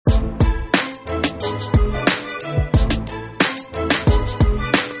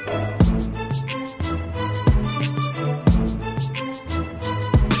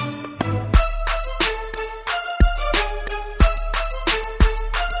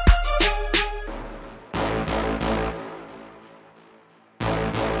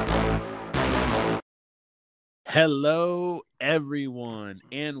Hello, everyone,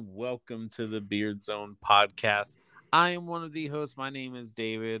 and welcome to the Beard Zone podcast. I am one of the hosts. My name is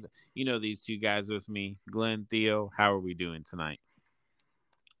David. You know these two guys with me, Glenn, Theo. How are we doing tonight?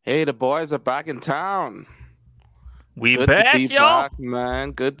 Hey, the boys are back in town. We Good to be back, y'all. back,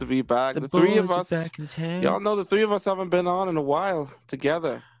 man. Good to be back. The The three of boys are us, back in town. y'all know the three of us haven't been on in a while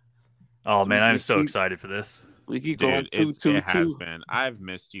together. Oh So man, we, I'm we so keep excited for this. we keep going Dude, two, two, it has two. been. I've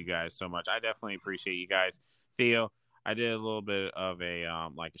missed you guys so much. I definitely appreciate you guys. Theo, I did a little bit of a a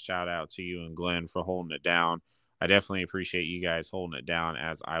shout out to you and Glenn for holding it down. I definitely appreciate you guys holding it down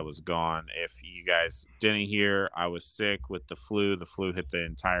as I was gone. If you guys didn't hear, I was sick with the flu. The flu hit the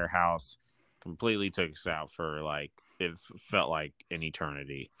entire house, completely took us out for it felt like an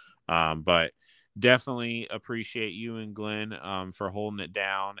eternity. But definitely appreciate you and Glenn for holding it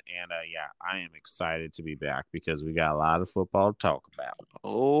down. And yeah, I am excited to be back because we got a lot of football to talk about.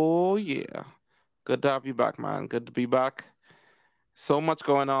 Oh yeah, good to have you back, man. Good to be back. So much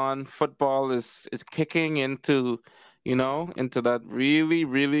going on. Football is kicking into that really,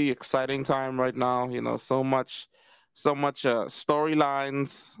 really exciting time right now. So much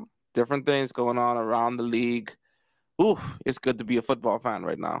storylines, different things going on around the league. Ooh, it's good to be a football fan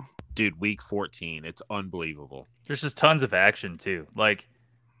right now. Dude, week 14, it's unbelievable. There's just tons of action too, like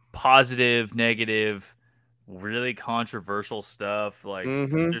positive, negative, really controversial stuff. Like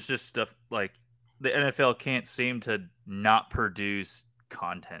Mm-hmm. there's just stuff like the NFL can't seem to not produce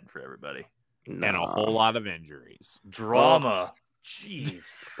content for everybody. And a Nah. whole lot of injuries. Drama.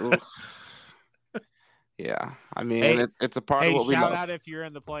 Jeez. Oof. Yeah, I mean, Hey, it's a part of Hey, what we shout love. out if you're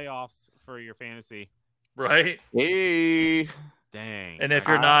in the playoffs for your fantasy. Right? Hey, Dang. And if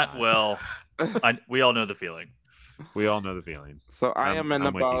my you're not, God. well, we all know the feeling. We all know the feeling. so I'm with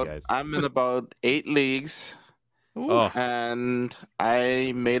you guys. I'm in about 8 leagues, Oh, and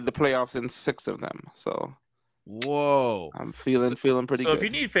I made the playoffs in 6 of them. So whoa. I'm feeling pretty So good. if you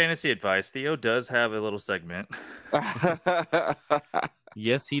need fantasy advice, Theo does have a little segment.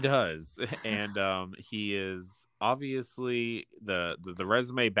 Yes, he does. And he is obviously the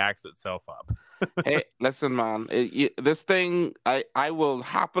resume backs itself up. Hey, listen, man. This thing, I will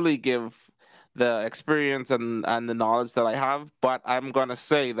happily give the experience and the knowledge that I have, but I'm gonna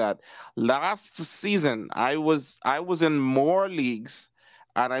say that last season I was in more leagues,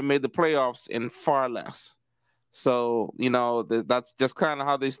 and I made the playoffs in far less. So that's just kind of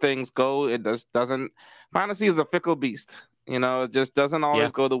how these things go. It doesn't. Fantasy is a fickle beast. It just doesn't always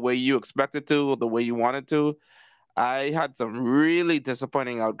Yeah. go the way you expect it to or the way you want it to. I had some really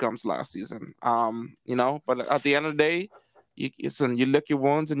disappointing outcomes last season. But at the end of the day, you lick your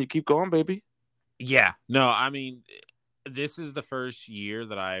wounds and you keep going, baby. Yeah. No, I mean, this is the first year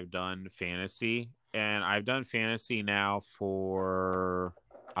that I've done fantasy, and I've done fantasy now for,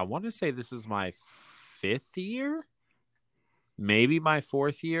 I want to say this is my 5th year, maybe my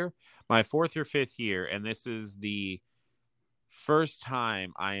fourth or 5th year. And this is the first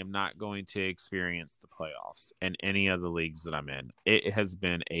time I am not going to experience the playoffs in any of the leagues that I'm in. It has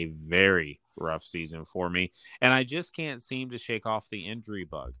been a very rough season for me, and I just can't seem to shake off the injury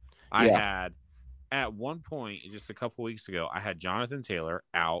bug. I Yeah. had at one point just a couple weeks ago, I had Jonathan Taylor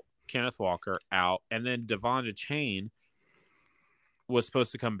out, Kenneth Walker out, and then Devonta Chain was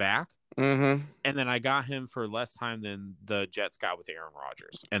supposed to come back. Mm-hmm. And then I got him for less time than the Jets got with Aaron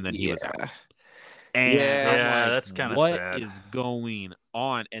Rodgers, and then he was out. Yeah. And Yeah. I'm Yeah, like, that's kinda what sad. is going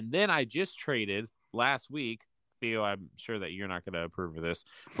on? And then I just traded last week. Theo, I'm sure that you're not going to approve of this,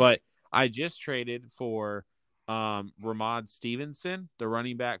 but I just traded for Ramad Stevenson, the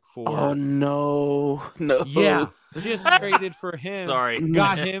running back Oh for. no, no. Yeah, just traded for him. Sorry.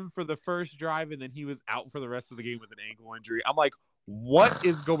 Got him for the first drive, and then he was out for the rest of the game with an ankle injury. I'm like, what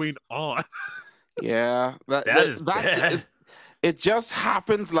is going on? Yeah. That is bad. It just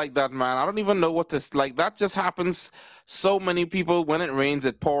happens like that, man. I don't even know what this like. That just happens. So many people, when it rains,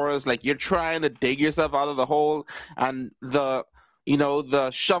 it pours. Like you're trying to dig yourself out of the hole, and the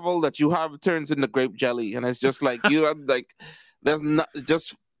shovel that you have turns into grape jelly, and it's just like there's not. It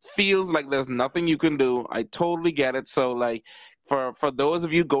just feels like there's nothing you can do. I totally get it. So like, for those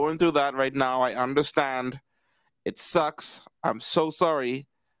of you going through that right now, I understand. It sucks. I'm so sorry.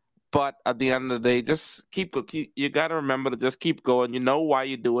 But at the end of the day, just keep. You got to remember to just keep going. You know why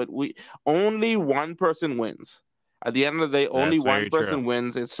you do it. Only one person wins. At the end of the day, only That's one very person true.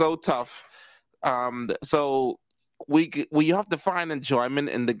 wins. It's so tough. So we have to find enjoyment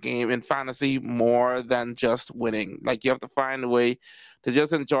in the game in fantasy more than just winning. Like you have to find a way to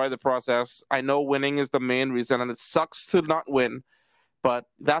just enjoy the process. I know winning is the main reason, and it sucks to not win. But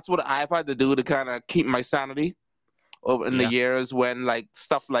that's what I've had to do to kind of keep my sanity over in the Yeah. years when like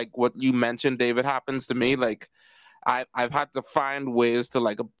stuff like what you mentioned, David, happens to me. Like I've had to find ways to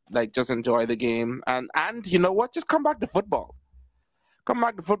like just enjoy the game, and you know what, just come back to football. Come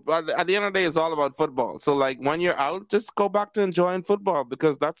back to football. At the end of the day, it's all about football. So like when you're out, just go back to enjoying football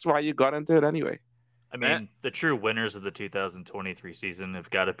because that's why you got into it anyway. I mean, the true winners of the 2023 season have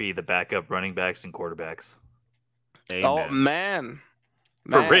got to be the backup running backs and quarterbacks. Amen. Oh man,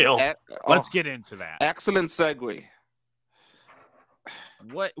 For real. Let's get into that. Excellent segue.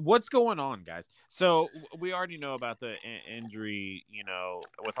 What's going on, guys? So we already know about the injury,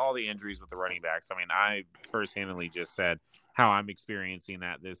 with all the injuries with the running backs. I mean, I first-handedly just said how I'm experiencing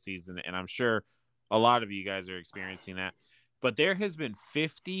that this season, and I'm sure a lot of you guys are experiencing that. But there has been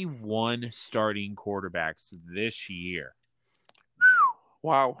 51 starting quarterbacks this year.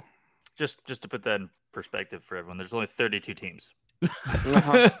 Wow. Just to put that in perspective for everyone, there's only 32 teams.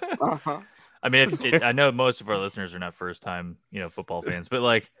 Uh-huh. Uh-huh. I mean, I know most of our listeners are not first-time, football fans, but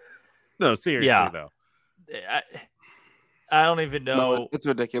like, no, seriously though, I don't even know. No, it's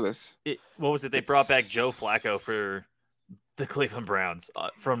ridiculous. What was it? They brought back Joe Flacco for the Cleveland Browns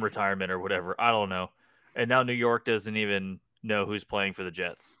from retirement or whatever. I don't know. And now New York doesn't even know who's playing for the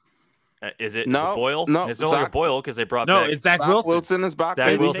Jets. Is it Boyle? No, it's no longer Boyle because they brought back. It's Zach Wilson. Wilson is back.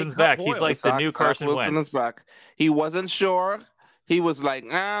 Zach Wilson's back. He's like the new Carson Wentz. Wilson is back. He wasn't sure. He was like,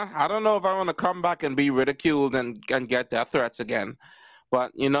 I don't know if I want to come back and be ridiculed and get death threats again.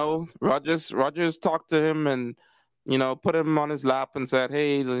 But, Rodgers talked to him and, put him on his lap and said,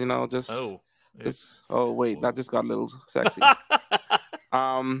 hey, just... Oh, wait, that just got a little sexy.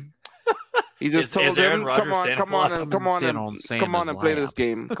 He just told him, come on and play this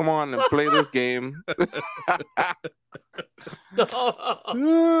game. Come on and play this game.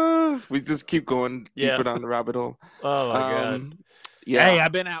 We just keep going deeper down the rabbit hole. Oh my god. Yeah. Hey,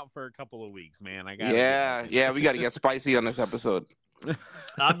 I've been out for a couple of weeks, man. We got to get spicy on this episode.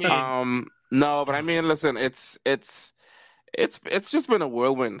 I mean, no, but I mean, listen, it's just been a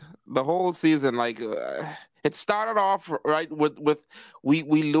whirlwind the whole season. Like, it started off right with we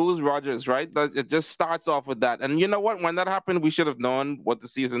lose Rodgers, right? It just starts off with that, and you know what? When that happened, we should have known what the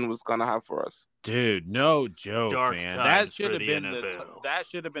season was gonna have for us. Dude, no joke, Dark man. times That should for have the been NFL. that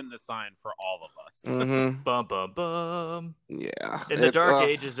should have been the sign for all of us. Mm-hmm. Bum bum bum. Yeah. In the dark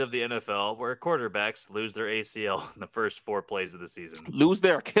ages of the NFL, where quarterbacks lose their ACL in the first 4 plays of the season, lose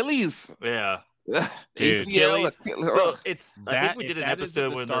their Achilles. Yeah. ACL. Well, I think we did an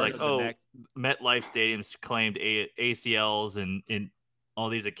episode where they're like, MetLife Stadium's claimed ACLs and all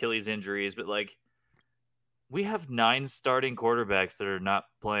these Achilles injuries, but like, we have 9 starting quarterbacks that are not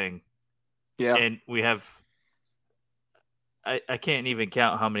playing. Yeah. And we have, I can't even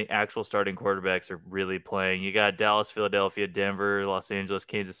count how many actual starting quarterbacks are really playing. You got Dallas, Philadelphia, Denver, Los Angeles,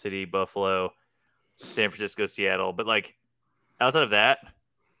 Kansas City, Buffalo, San Francisco, Seattle. But like, outside of that,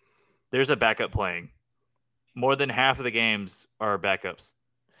 there's a backup playing. More than half of the games are backups.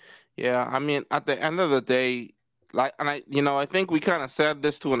 Yeah, I mean, at the end of the day, I think we kind of said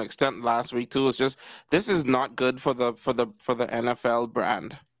this to an extent last week too. It's just this is not good for the NFL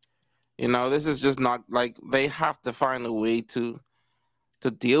brand. This is just not, like, they have to find a way to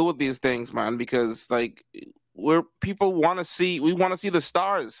deal with these things, man, because like we want to see the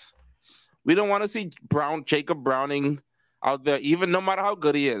stars. We don't want to see Jacob Browning out there, even no matter how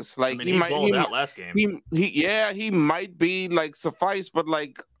good he is. Like, he balled out last game. He might be like suffice, but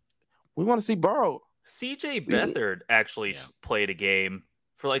like we want to see Burrow. CJ Beathard actually played a game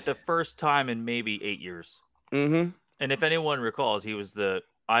for like the first time in maybe 8 years. Mm-hmm. And if anyone recalls, he was the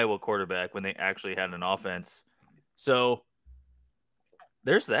Iowa quarterback when they actually had an offense. So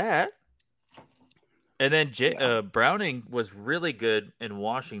there's that. And then Browning was really good in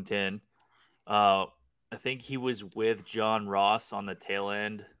Washington. I think he was with John Ross on the tail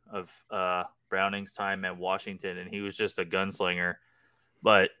end of Browning's time at Washington, and he was just a gunslinger.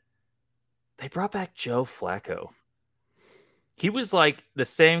 But they brought back Joe Flacco. He was like the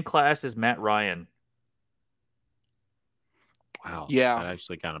same class as Matt Ryan. Wow. Yeah. That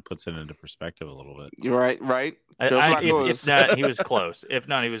actually kind of puts it into perspective a little bit. You're right. If not, he was close. If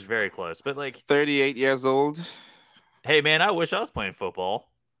not, he was very close. But like 38 years old. Hey, man, I wish I was playing football.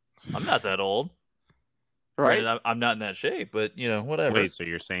 I'm not that old. Right. I'm not in that shape, but whatever. Wait, so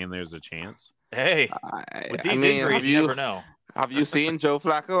you're saying there's a chance? Hey, with these injuries, you never know. Have you seen Joe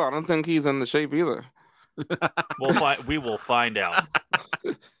Flacco? I don't think he's in the shape either. We will find out.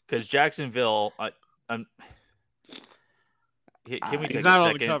 Because Jacksonville, can we take he's a not second?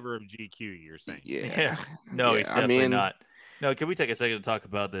 on the cover of GQ, you're saying? Yeah. No, he's definitely not. No, can we take a second to talk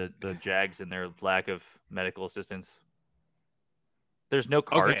about the Jags and their lack of medical assistance? There's no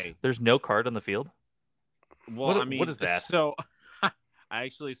cart. Okay. There's no cart on the field. Well, what is that? So I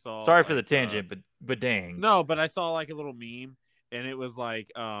actually saw. Sorry for the like, tangent, but dang. No, but I saw like a little meme, and it was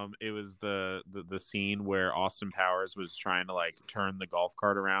like it was the scene where Austin Powers was trying to like turn the golf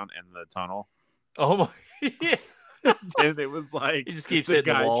cart around in the tunnel. Oh my! Yeah. And it was like He just keeps the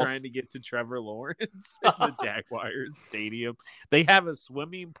hitting the guy walls. trying to get to Trevor Lawrence in the Jaguars stadium. They have a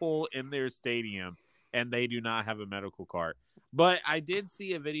swimming pool in their stadium, and they do not have a medical cart. But I did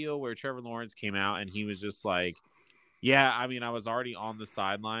see a video where Trevor Lawrence came out, and he was just like, yeah, I mean, I was already on the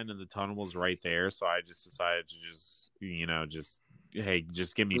sideline, and the tunnel was right there, so I just decided to just hey,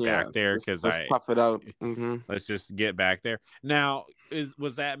 just get me back there because let's tough it out. Let's just get back there. Now,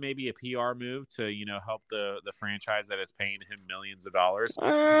 was that maybe a PR move to help the franchise that is paying him millions of dollars?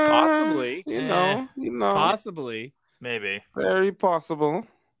 Possibly, possibly, maybe, very possible.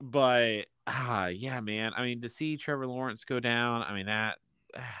 But yeah, man. I mean, to see Trevor Lawrence go down, I mean that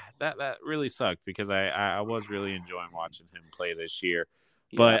really sucked because I was really enjoying watching him play this year.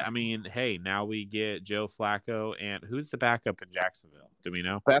 But I mean, hey, now we get Joe Flacco, and who's the backup in Jacksonville? Do we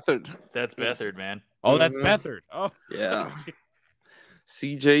know? Beathard. That's Beathard, man. Oh, that's Beathard. Oh, yeah.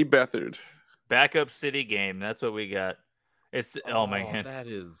 CJ Beathard. Backup city game. That's what we got. It's man, that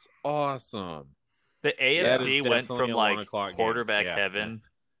is awesome. The AFC went from like quarterback heaven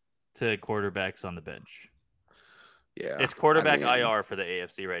to quarterbacks on the bench. Yeah, it's quarterback IR for the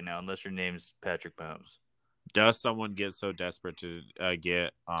AFC right now, unless your name's Patrick Mahomes. Does someone get so desperate to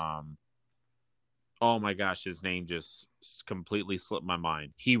get oh my gosh, his name just completely slipped my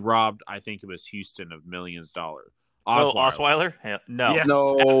mind. He robbed, I think it was Houston, of millions of dollars. Osweiler? No, yes.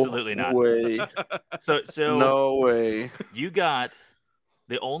 No, absolutely not. Way. So no way. You got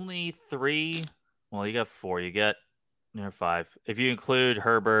the only 3. Well, you got 4. You got 5 if you include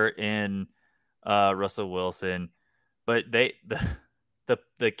Herbert and Russell Wilson. But the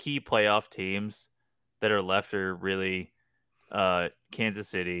key playoff teams that are left are really Kansas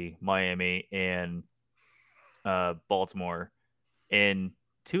City, Miami, and Baltimore. And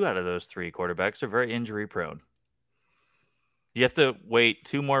 2 out of those 3 quarterbacks are very injury prone. You have to wait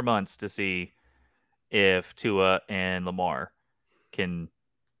 2 more months to see if Tua and Lamar can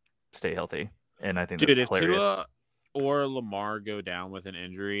stay healthy. And I think that's hilarious. If Tua or Lamar go down with an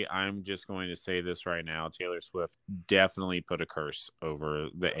injury, I'm just going to say this right now. Taylor Swift definitely put a curse over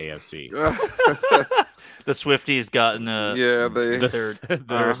the AFC. The Swifties gotten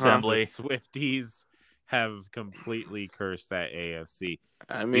their assembly. The Swifties have completely cursed that AFC.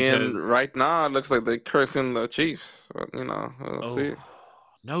 I mean, right now it looks like they're cursing the Chiefs. We'll see.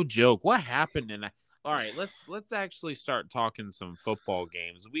 No joke. What happened in that? All right, let's actually start talking some football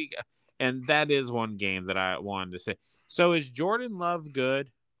games. And that is one game that I wanted to say. So is Jordan Love good?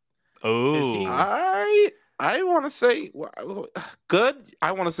 Oh, I want to say good.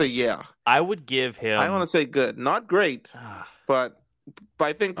 I want to say yeah. I would give him. I want to say good, not great, but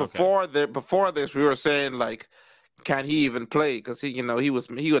I think before this we were saying like, can he even play? Because he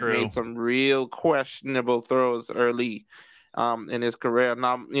had made some real questionable throws early in his career.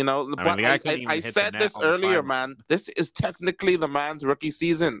 Now I said this earlier, man. This is technically the man's rookie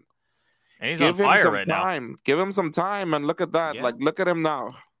season. And he's on fire right now. Give him some time, and look at that. Yeah. Like, look at him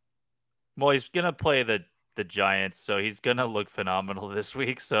now. Well, he's gonna play the Giants, so he's gonna look phenomenal this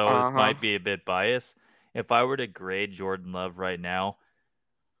week. So this might be a bit biased. If I were to grade Jordan Love right now,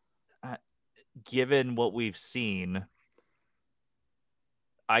 given what we've seen,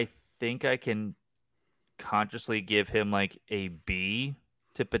 I think I can consciously give him like a B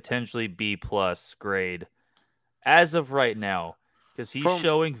to potentially B+ grade as of right now, because he's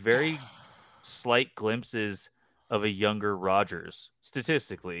showing very slight glimpses of a younger Rodgers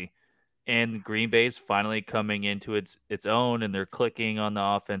statistically, and Green Bay's finally coming into its own, and they're clicking on the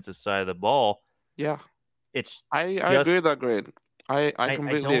offensive side of the ball. Yeah, I agree with that grade. I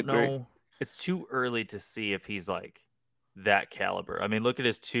completely agree. Know. It's too early to see if he's like that caliber. I mean, look at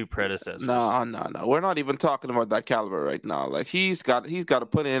his 2 predecessors. No. We're not even talking about that caliber right now. Like he's got to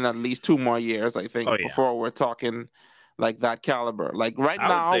put in at least 2 more years, I think, before we're talking like that caliber. Like right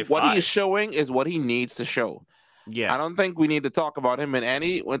now, what he's showing is what he needs to show. Yeah, I don't think we need to talk about him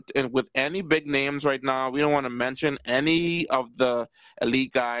with any big names right now. We don't want to mention any of the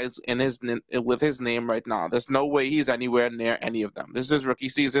elite guys with his name right now. There's no way he's anywhere near any of them. This is rookie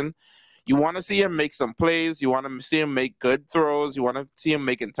season. You want to see him make some plays. You want to see him make good throws. You want to see him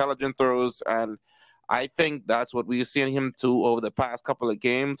make intelligent throws. And I think that's what we've seen him do over the past couple of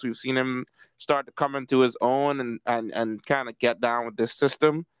games. We've seen him start to come into his own and kind of get down with this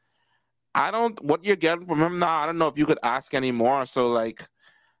system. What you're getting from him now, I don't know if you could ask anymore. So, like,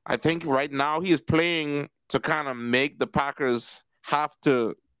 I think right now he's playing to kind of make the Packers have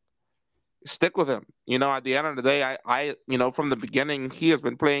to stick with him. At the end of the day, from the beginning, he has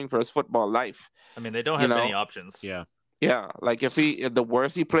been playing for his football life. I mean, they don't You have many know, options. Yeah. yeah. Like if the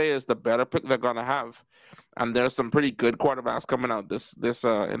worse he plays, the better pick they're gonna have. And there's some pretty good quarterbacks coming out this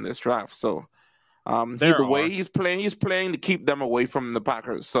in this draft. So, There the way are. he's playing to keep them away from the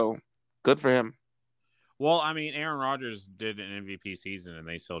Packers. So, good for him. Well, I mean, Aaron Rodgers did an MVP season, and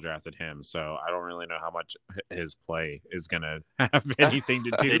they still drafted him. So I don't really know how much his play is going to have anything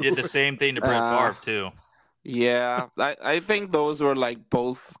to do. They did the same thing to Brett Favre too. Yeah, I think those were like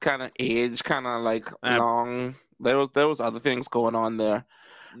both kind of age, kind of like long. There was other things going on there.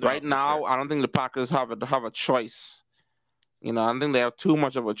 No, Right now, sure. I don't think the Packers have a choice. I don't think they have too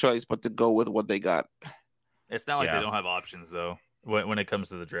much of a choice, but to go with what they got. It's not like they don't have options though when it comes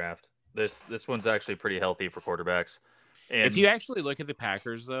to the draft. This one's actually pretty healthy for quarterbacks. And if you actually look at the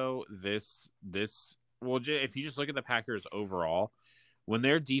Packers, though, if you just look at the Packers overall, when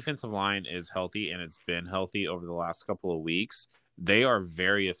their defensive line is healthy, and it's been healthy over the last couple of weeks, they are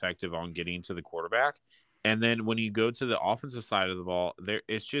very effective on getting to the quarterback. And then when you go to the offensive side of the ball,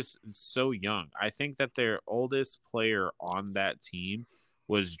 it's just so young. I think that their oldest player on that team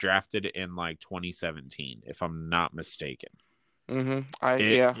was drafted in like 2017, if I'm not mistaken.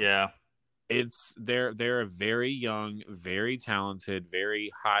 Yeah. They're a very young, very talented,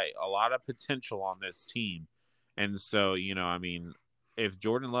 very high, a lot of potential on this team. And so, I mean, if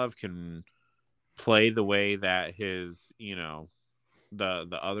Jordan Love can play the way that his,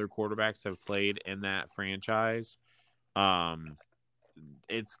 the other quarterbacks have played in that franchise, they're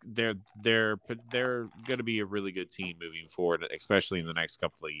going to be a really good team moving forward, especially in the next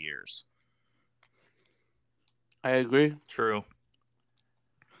couple of years. I agree. True.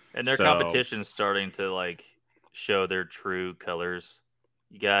 And their competition's starting to like show their true colors.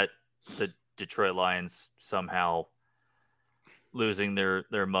 You got the Detroit Lions somehow losing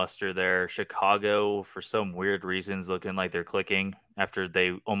their muster there. Chicago, for some weird reasons, looking like they're clicking after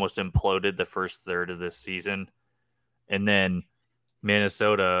they almost imploded the first third of this season. And then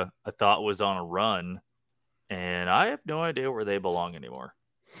Minnesota, I thought, was on a run, and I have no idea where they belong anymore.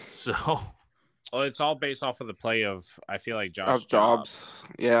 So, well, it's all based off of the play of, I feel like, Josh Dobbs.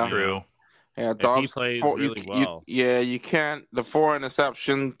 Yeah, true. Yeah, Dobbs he plays really well. You can't. The 4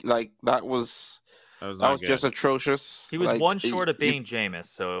 interception, like that was just atrocious. He was one short of being Jameis,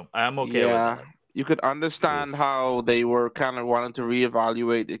 so I'm okay with that. You could understand how they were kind of wanting to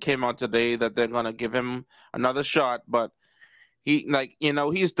reevaluate. It came out today that they're gonna give him another shot, but he's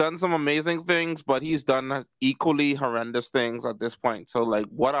done some amazing things, but he's done equally horrendous things at this point. So like,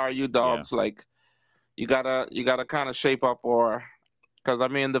 what are you, Dobbs? Yeah. Like, you gotta kind of shape up, or because I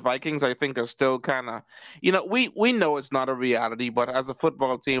mean the Vikings, I think, are still kind of, we know it's not a reality, but as a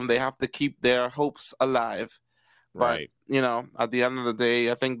football team, they have to keep their hopes alive. Right. But, at the end of the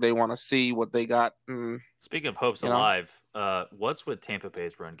day, I think they want to see what they got. Speaking of hopes alive, what's with Tampa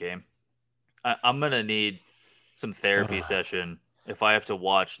Bay's run game? I'm gonna need some therapy session if I have to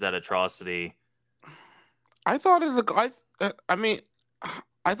watch that atrocity. I thought it had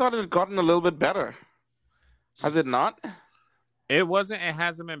gotten a little bit better. Has it not? It wasn't. It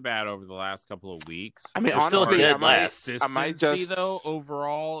hasn't been bad over the last couple of weeks. I mean, honestly, I might just though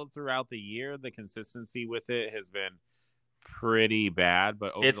overall throughout the year, the consistency with it has been pretty bad.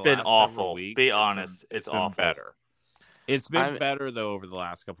 But over it's the been last awful. Weeks, be honest, it's been awful. Better. It's been better though over the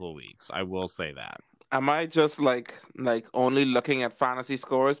last couple of weeks. I will say that. Am I just like only looking at fantasy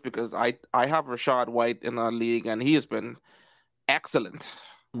scores because I have Rachaad White in our league and he has been excellent.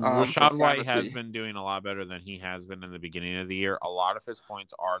 Rachaad White has been doing a lot better than he has been in the beginning of the year. A lot of his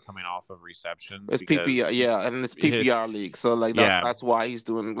points are coming off of receptions. It's PPR, and it's PPR league, so that's why he's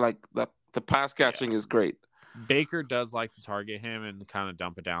doing the pass catching is great. Baker does like to target him and kind of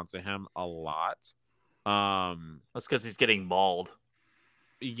dump it down to him a lot. That's because he's getting mauled.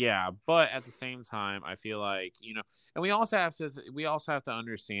 Yeah, but at the same time, I feel like and we also have to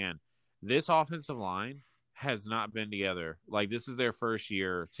understand this offensive line has not been together. Like, this is their first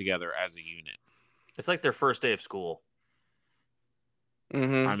year together as a unit. It's like their first day of school.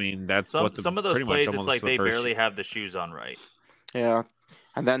 Mm-hmm. I mean, that's some of those plays. It's like they barely have the shoes on right. Yeah,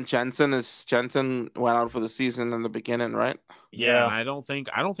 and then Jensen went out for the season in the beginning, right? Yeah, and I don't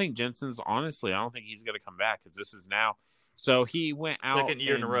think Jensen's, honestly, I don't think he's going to come back because this is now. So he went out second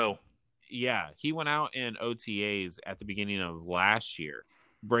year in a row. Yeah, he went out in OTAs at the beginning of last year.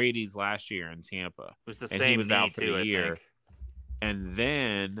 Brady's last year in Tampa. It was the same. He was out for the year. And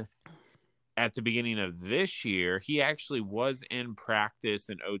then at the beginning of this year, he actually was in practice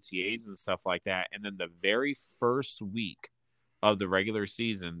and OTAs and stuff like that. And then the very first week of the regular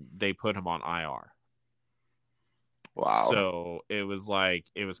season, they put him on IR. Wow. So it was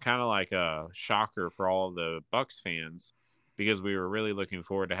kind of like a shocker for all of the Bucks fans because we were really looking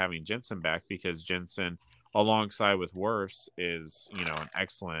forward to having Jensen back because Jensen, alongside with Wirfs, is an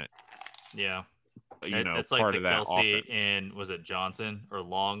excellent Yeah. It's like part the of that Kelsey offense. and was it Johnson or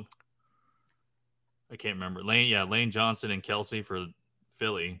Long? I can't remember. Lane Johnson and Kelsey for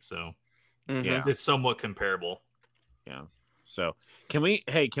Philly. So Yeah. it's somewhat comparable. Yeah. So can we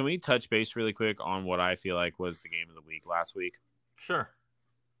touch base really quick on what I feel like was the game of the week last week? Sure.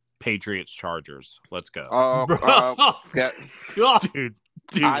 Patriots Chargers. Let's go. Dude.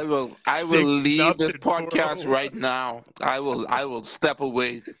 I will leave this podcast right now. I will step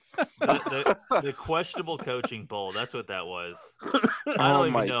away. The questionable coaching bowl. That's what that was. I don't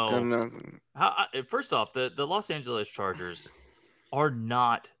even know. First off, the Los Angeles Chargers are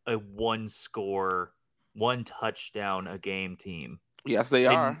not a one-score, one touchdown a game team. Yes, they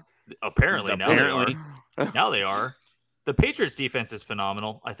are. Apparently. Now they are. Now they are. The Patriots defense is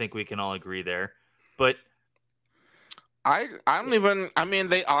phenomenal. I think we can all agree there. But I don't even. I mean,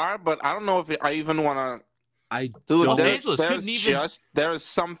 they are, but I don't know if I even want to. Los Angeles couldn't even. There is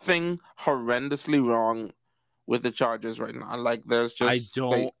something horrendously wrong with the Chargers right now. Like, there's just. I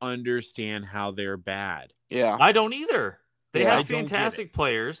don't understand how they're bad. Yeah, I don't either. They have fantastic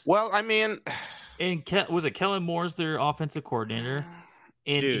players. Well, I mean, and was it Kellen Moore's their offensive coordinator?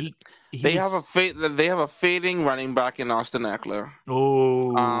 And dude, they have a fading running back in Austin Eckler.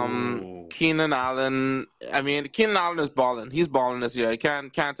 Oh, Keenan Allen. I mean, Keenan Allen is balling. He's balling this year. I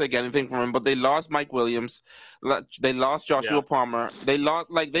can't take anything from him. But they lost Mike Williams. They lost Joshua Palmer. They lost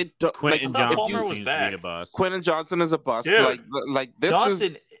Quentin Johnson was back. To be a bust. Quentin Johnson is a bust. Dude, like this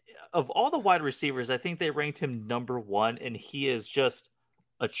Johnson, of all the wide receivers, I think they ranked him number 1, and he is just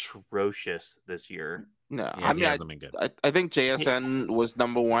atrocious this year. No, yeah, I mean, I think JSN was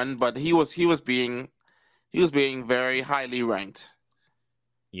number 1, but he was being very highly ranked.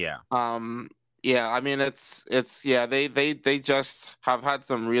 Yeah. Yeah. I mean, it's they just have had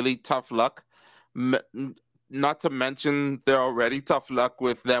some really tough luck. Not to mention their already tough luck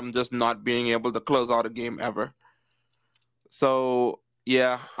with them just not being able to close out a game ever. So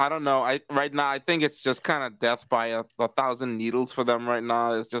yeah, I don't know. Right now I think it's just kind of death by a thousand needles for them right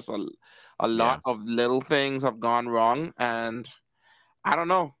now. It's just a lot of little things have gone wrong, and I don't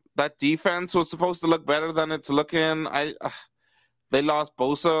know. That defense was supposed to look better than it's looking. They lost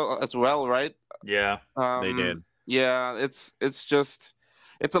Bosa as well, right? Yeah, they did. Yeah, it's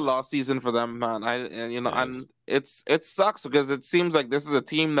a lost season for them, man. And it sucks because it seems like this is a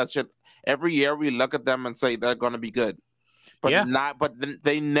team that should every year we look at them and say they're going to be good, but But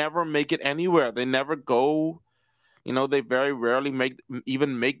they never make it anywhere. They never go. They very rarely make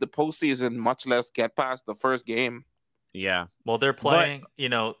the postseason, much less get past the first game. Yeah. Well, they're playing,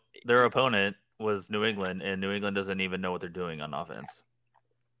 their opponent was New England, and New England doesn't even know what they're doing on offense.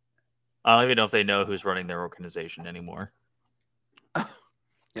 I don't even know if they know who's running their organization anymore.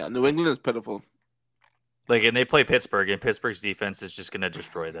 Yeah, New England is pitiful. And they play Pittsburgh, and Pittsburgh's defense is just going to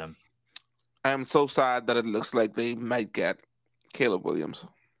destroy them. I am so sad that it looks like they might get Caleb Williams.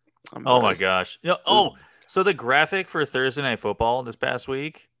 My gosh. So the graphic for Thursday Night Football this past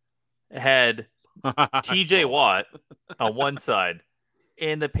week had TJ Watt on one side,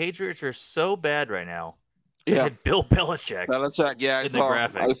 and the Patriots are so bad right now. They had Bill Belichick. Yeah, the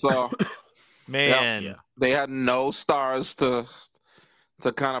graphic. I saw. Man, they had no stars to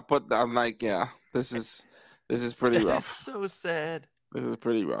kind of put down. This is pretty rough. So sad. This is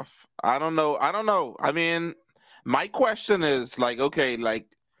pretty rough. I don't know. I mean, my question is they're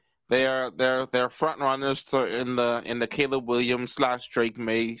front runners in the Caleb Williams / Drake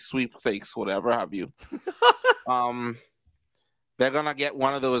May sweepstakes, whatever have you. They're gonna get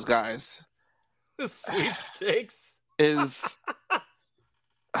one of those guys. The sweepstakes is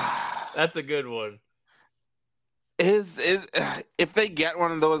that's a good one. Is if they get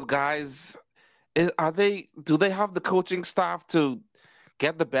one of those guys, do they have the coaching staff to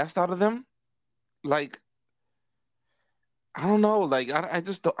get the best out of them? I don't know. I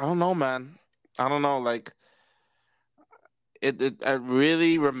don't know, man. I don't know. It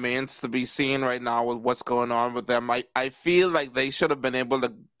really remains to be seen right now with what's going on with them. I feel like they should have been able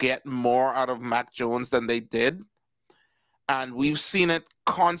to get more out of Mac Jones than they did. And we've seen it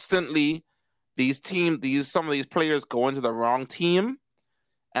constantly. Some of these players go into the wrong team.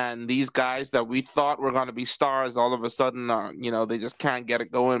 And these guys that we thought were going to be stars all of a sudden they just can't get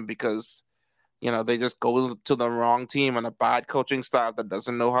it going because they just go to the wrong team and a bad coaching staff that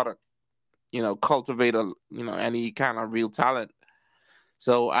doesn't know how to, cultivate any kind of real talent.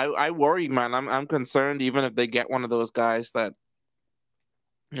 So I worry, man. I'm concerned even if they get one of those guys that,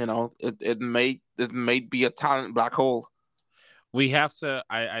 it it may be a talent black hole. We have to.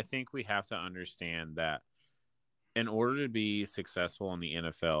 I think we have to understand that in order to be successful in the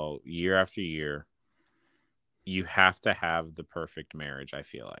NFL year after year, you have to have the perfect marriage. I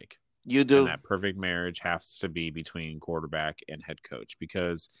feel like. You And do. that perfect marriage has to be between quarterback and head coach,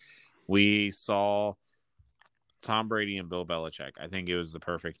 because we saw Tom Brady and Bill Belichick. I think it was the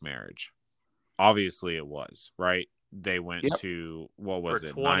perfect marriage. Obviously, it was, right? They went Yep. to, what was For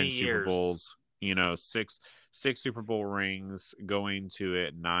it, 20 9 Super years. Bowls, six Super Bowl rings, going to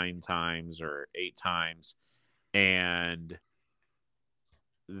it 9 times or 8 times. And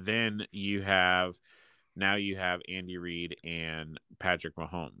then you have Andy Reid and Patrick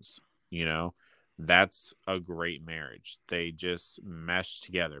Mahomes. That's a great marriage. They just mesh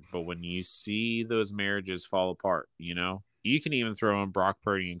together. But when you see those marriages fall apart, you can even throw in Brock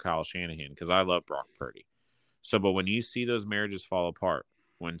Purdy and Kyle Shanahan, because I love Brock Purdy. So, but when you see those marriages fall apart,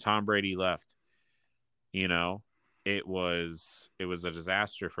 when Tom Brady left, it was a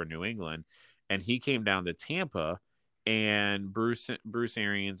disaster for New England, and he came down to Tampa, and Bruce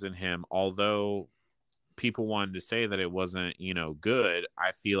Arians and him, although people wanted to say that it wasn't, good,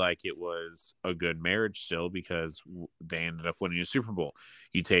 I feel like it was a good marriage still, because they ended up winning a Super Bowl.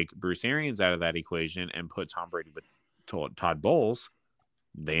 You take Bruce Arians out of that equation and put Tom Brady with Todd Bowles,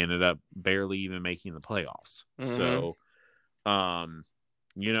 they ended up barely even making the playoffs. Mm-hmm. So,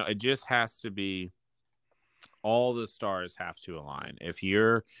 it just has to be, all the stars have to align. If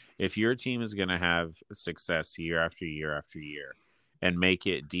your team is going to have success year after year after year and make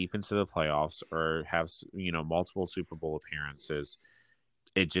it deep into the playoffs, or have, multiple Super Bowl appearances,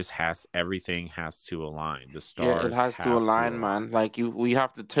 everything has to align. The stars Yeah, it has to align, man. Like we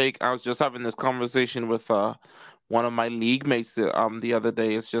have to take. I was just having this conversation with one of my league mates the other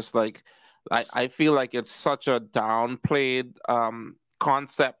day. It's just like I feel like it's such a downplayed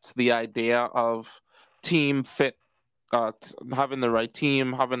concept. The idea of team fit, having the right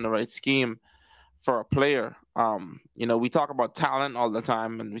team, having the right scheme for a player. We talk about talent all the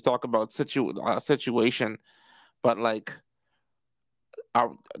time, and we talk about situation, but like,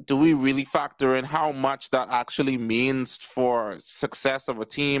 do we really factor in how much that actually means for success of a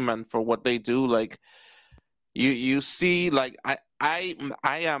team and for what they do? Like, you see, like I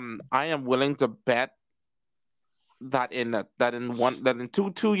am willing to bet that in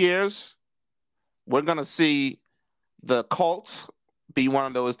 2 years we're gonna see the Colts be one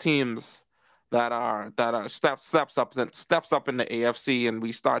of those teams that are steps up in the AFC, and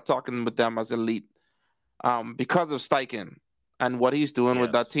we start talking with them as elite, because of Steichen and what he's doing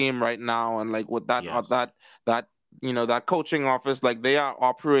with that Yes. team right now, and like with that Yes. that coaching office, like they are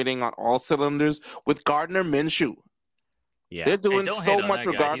operating on all cylinders with Gardner Minshew. Yeah. They're Hey, doing don't so hate on much that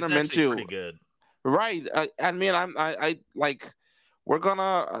with guy. Gardner He's actually Minshew. pretty good. Right. I mean, I like, we're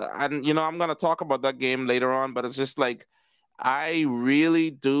gonna, and I'm gonna talk about that game later on, but it's just like, I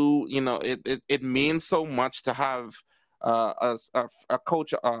really do, it means so much to have a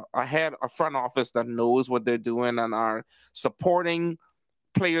coach, a front office that knows what they're doing and are supporting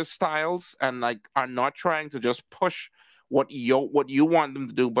players' styles, and like are not trying to just push what you want them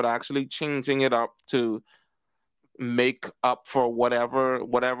to do, but actually changing it up to make up for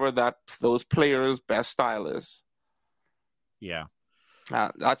whatever that those players' best style is. Yeah.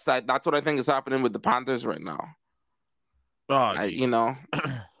 That's what I think is happening with the Panthers right now. Oh, I, geez.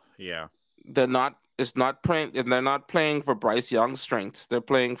 Yeah. they're not. It's not playing. They're not playing for Bryce Young's strengths. They're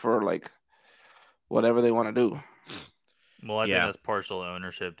playing for like whatever they want to do. Well, I think Yeah. that's partial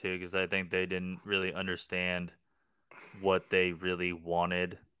ownership too, because I think they didn't really understand what they really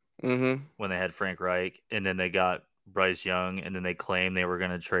wanted Mm-hmm. when they had Frank Reich, and then they got Bryce Young, and then they claimed they were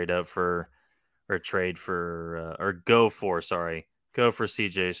going to go for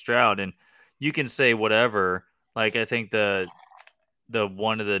CJ Stroud. And you can say whatever. Like, I think the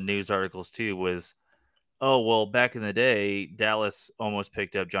one of the news articles too was, oh, well, back in the day, Dallas almost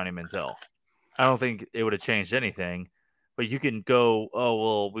picked up Johnny Manziel. I don't think it would have changed anything, but you can go, oh,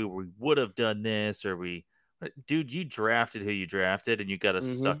 well, we would have done this, or dude, you drafted who you drafted, and you got to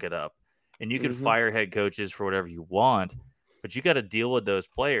Mm-hmm. suck it up. And you can Mm-hmm. fire head coaches for whatever you want, but you got to deal with those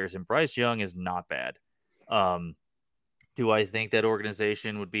players. And Bryce Young is not bad. Do I think that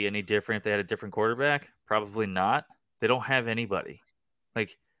organization would be any different if they had a different quarterback? Probably not. They don't have anybody.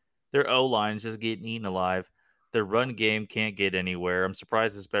 Like, their O-line is just getting eaten alive. Their run game can't get anywhere. I'm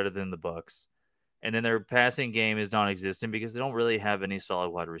surprised it's better than the Bucs. And then their passing game is non-existent because they don't really have any solid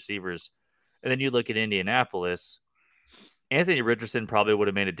wide receivers. And then you look at Indianapolis. Anthony Richardson probably would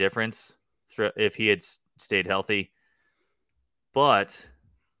have made a difference if he had stayed healthy. But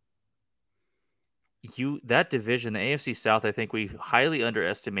that division, the AFC South, I think we highly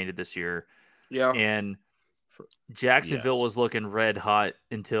underestimated this year Yeah. And Jacksonville Yes. was looking red hot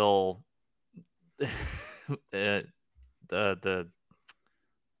until the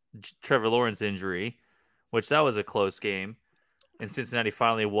Trevor Lawrence injury, which that was a close game. And Cincinnati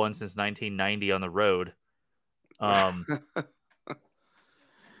finally won since 1990 on the road.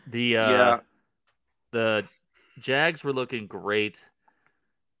 Yeah. The Jags were looking great.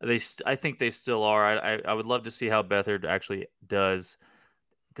 I think they still are. I would love to see how Beathard actually does.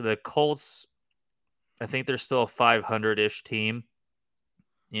 The Colts, I think they're still a 500-ish team.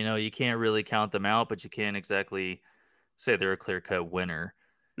 You know, you can't really count them out, but you can't exactly say they're a clear-cut winner.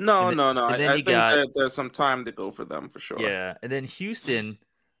 No, And, no, no. and then I you think got, that there's some time to go for them for sure. yeah, and then Houston,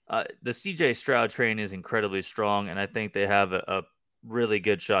 the CJ Stroud train is incredibly strong, and I think they have a really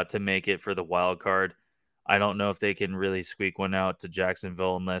good shot to make it for the wild card. I don't know if they can really squeak one out to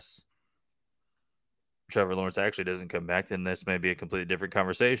Jacksonville unless Trevor Lawrence actually doesn't come back. Then this may be a completely different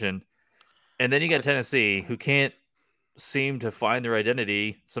conversation. And then you got Tennessee, who can't seem to find their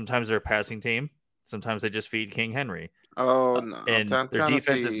identity. Sometimes they're a passing team. Sometimes they just feed King Henry. Oh no, And their defense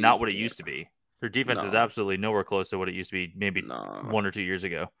is Tennessee. not what it used to be. Their defense is No, absolutely nowhere close to what it used to be maybe no. 1 or 2 years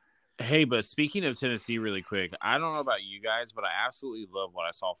ago. Hey, but speaking of Tennessee, really quick, I don't know about you guys, but I absolutely love what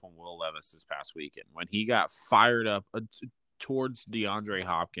I saw from Will Levis this past weekend when he got fired up towards DeAndre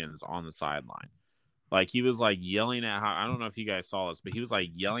Hopkins on the sideline. Like he was like yelling at, I don't know if you guys saw this, but he was like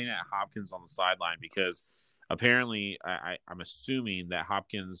yelling at Hopkins on the sideline because apparently I'm assuming that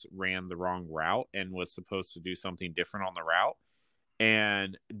Hopkins ran the wrong route and was supposed to do something different on the route.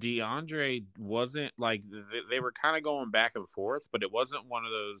 And DeAndre wasn't like they were kind of going back and forth, but it wasn't one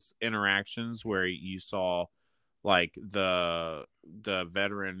of those interactions where you saw like the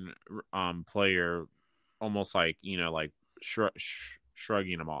veteran player almost like, you know, like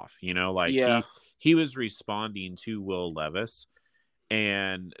shrugging him off, you know, like Yeah. he was responding to Will Levis.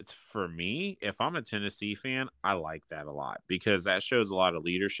 And for me, if I'm a Tennessee fan, I like that a lot because that shows a lot of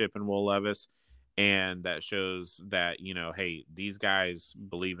leadership in Will Levis. And that shows that, you know, hey, these guys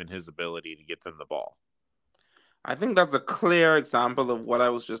believe in his ability to get them the ball. I think that's a clear example of what I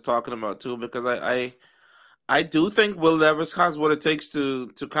was just talking about too, because I do think Will Levis has what it takes to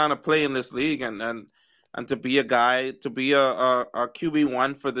kind of play in this league and to be a guy, to be a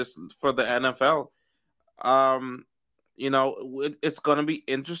QB1 for the NFL. You know, it's going to be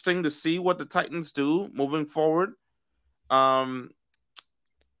interesting to see what the Titans do moving forward.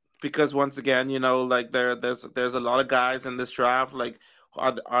 Because once again, you know, like there's a lot of guys in this draft. Like,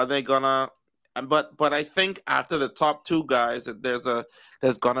 are they gonna? But I think after the top two guys, there's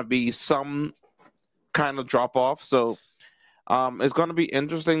gonna be some kind of drop off. So it's gonna be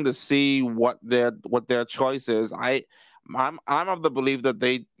interesting to see what their choice is. I'm of the belief that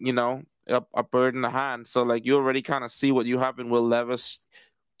they, you know, a bird in the hand. So like you already kind of see what you have in Will Levis.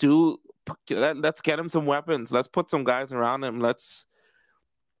 Let's get him some weapons. Let's put some guys around him. Let's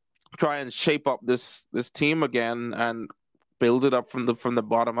try and shape up this team again and build it up from the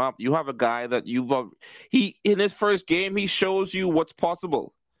bottom up. You have a guy that he in his first game he shows you what's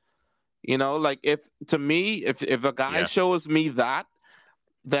possible. You know, like if a guy shows me that,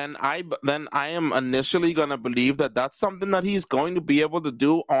 then I am initially going to believe that that's something that he's going to be able to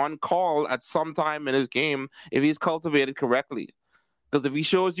do on call at some time in his game if he's cultivated correctly. Because if he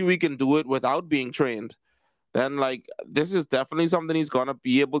shows you he can do it without being trained, then like this is definitely something he's gonna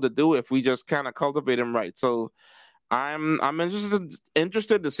be able to do if we just kind of cultivate him right. So I'm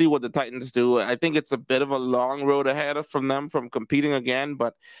interested to see what the Titans do. I think it's a bit of a long road ahead from them from competing again,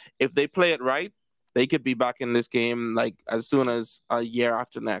 but if they play it right, they could be back in this game like as soon as a year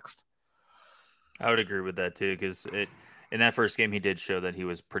after next. I would agree with that too, because in that first game he did show that he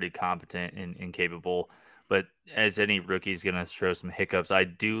was pretty competent and capable. But as any rookie is gonna show some hiccups, I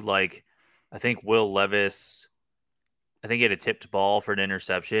think Will Levis, I think he had a tipped ball for an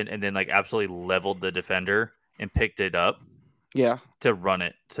interception and then like absolutely leveled the defender and picked it up. Yeah. To run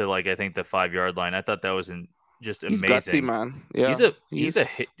it to like, I think the 5-yard line. I thought that was just amazing. He's gutsy, man. Yeah. He's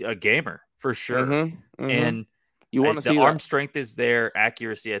a gamer for sure. Mm-hmm. And you want to see the arm strength is there.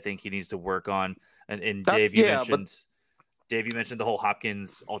 Accuracy, I think he needs to work on. And Dave, you mentioned the whole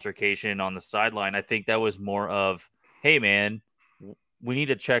Hopkins altercation on the sideline. I think that was more of, hey man, we need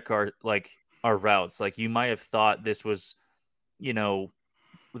to check our routes. Like you might have thought this was, you know,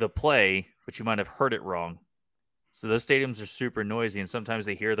 the play, but you might have heard it wrong. So those stadiums are super noisy, and sometimes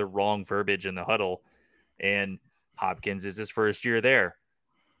they hear the wrong verbiage in the huddle. And Hopkins is his first year there.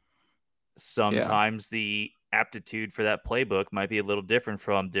 Sometimes the aptitude for that playbook might be a little different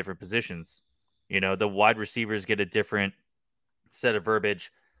from different positions. You know, the wide receivers get a different set of verbiage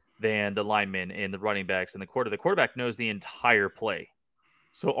than the linemen and the running backs and the quarterback. The quarterback knows the entire play.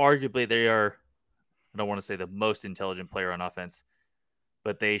 So arguably they are I don't want to say the most intelligent player on offense,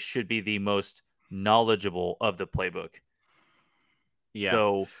 but they should be the most knowledgeable of the playbook. Yeah.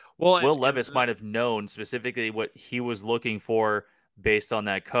 So Well, Will Levis might have known specifically what he was looking for based on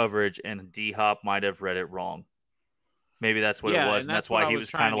that coverage, and D-Hop might have read it wrong. Maybe that's what it was, and that's why he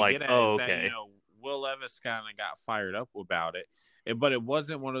was kind of like, "Oh, okay." That, Will Levis kind of got fired up about it, but it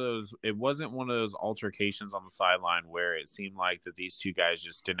wasn't one of those. It wasn't one of those altercations on the sideline where it seemed like that these two guys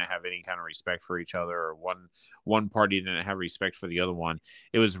just didn't have any kind of respect for each other, or one party didn't have respect for the other one.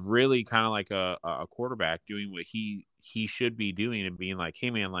 It was really kind of like a quarterback doing what he should be doing and being like,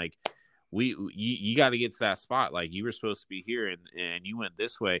 "Hey, man, like." You got to get to that spot. Like, you were supposed to be here and you went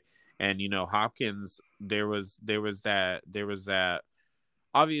this way. And, Hopkins, there was that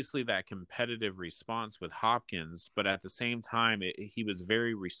obviously that competitive response with Hopkins, but at the same time, he was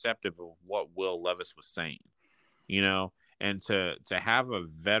very receptive of what Will Levis was saying, and to have a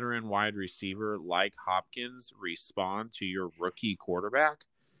veteran wide receiver like Hopkins respond to your rookie quarterback,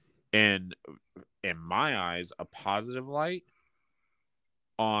 and in my eyes, a positive light,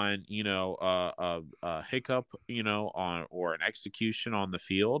 on a hiccup on or an execution on the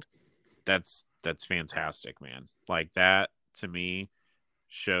field, that's fantastic, man. Like, that to me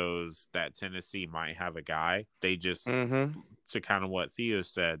shows that Tennessee might have a guy. They just to kind of what Theo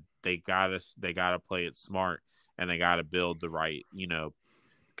said, they gotta play it smart, and they gotta build the right,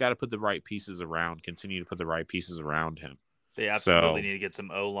 gotta put the right pieces around, continue to put the right pieces around him. They absolutely need to get some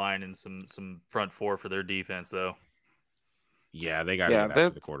O-line and some front four for their defense, though. Yeah, they got to get after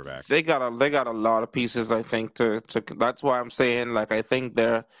the quarterback. They got a lot of pieces, I think. To that's why I'm saying, like, I think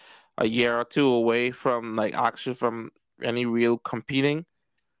they're a year or two away from from any real competing.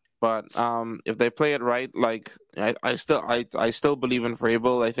 But if they play it right, like, I still believe in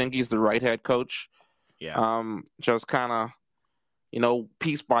Vrabel. I think he's the right head coach. Yeah. Just kind of,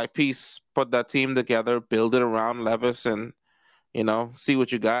 piece by piece, put that team together, build it around Levis, and see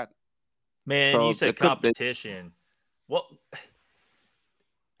what you got. Man, so you said competition. What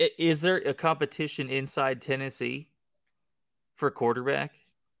is there a competition inside Tennessee for quarterback?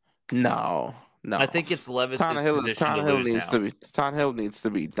 No. I think it's Levis's position to lose now. Tannehill needs to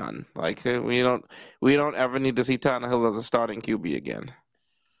be done. Like, we don't ever need to see Tannehill as a starting QB again.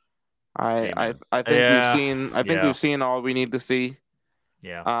 I think we've seen all we need to see.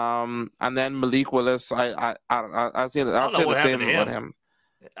 Yeah. And then Malik Willis, I'll say the same about him.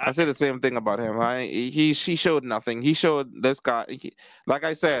 I say the same thing about him. He showed nothing. He showed this guy, like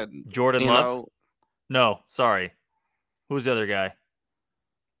I said, Jordan Love. No, sorry. Who's the other guy?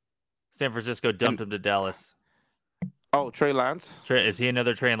 San Francisco dumped him to Dallas. Oh, Trey Lance. Is he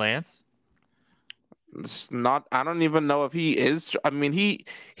another Trey Lance? It's not. I don't even know if he is. I mean, he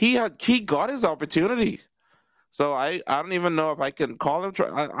got his opportunity. So I don't even know if I can call him.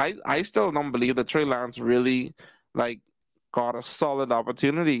 I still don't believe that Trey Lance really got a solid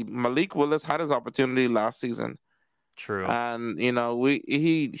opportunity. Malik Willis had his opportunity last season. True. And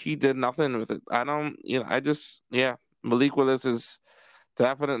he did nothing with it. Malik Willis is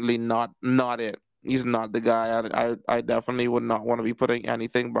definitely not it. He's not the guy. I definitely would not want to be putting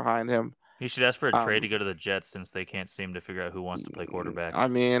anything behind him. He should ask for a trade to go to the Jets, since they can't seem to figure out who wants to play quarterback. I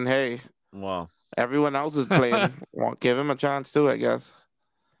mean, hey. Well, everyone else is playing. Well, give him a chance too, I guess.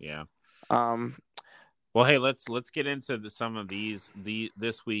 Yeah. Well, hey, let's get into some of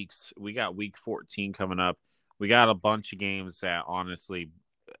this week's. We got week 14 coming up. We got a bunch of games that, honestly,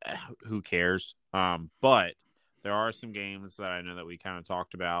 who cares? But there are some games that I know that we kind of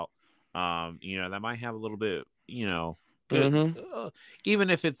talked about. That might have a little bit, good. Even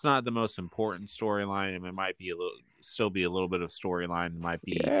if it's not the most important storyline, it might be still be a little bit of storyline. It might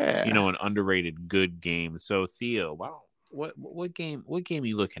be, an underrated good game. So, Theo, wow, what game are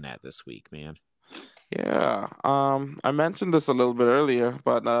you looking at this week, man? Yeah, I mentioned this a little bit earlier,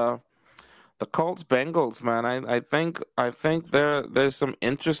 but the Colts Bengals, man, I think there's some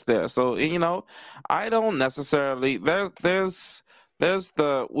interest there. So I don't necessarily there's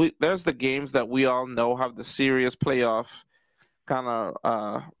the games that we all know have the serious playoff kind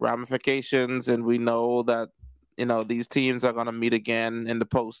of ramifications, and we know that these teams are gonna meet again in the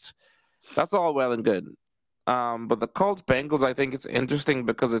post. That's all well and good. But the Colts Bengals, I think it's interesting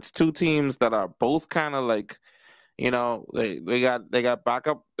because it's two teams that are both kind of like, they got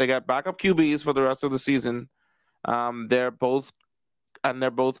backup QBs for the rest of the season. They're both kind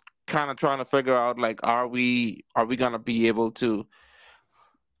of trying to figure out, like, are we gonna be able to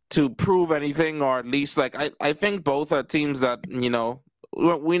prove anything, or at least, like, I think both are teams that we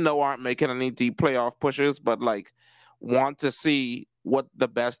know aren't making any deep playoff pushes, but like want to see what the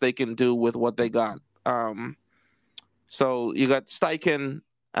best they can do with what they got. So you got Steichen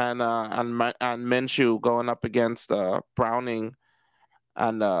and Minshew going up against Browning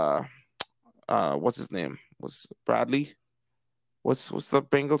and what's his name? Was Bradley? What's the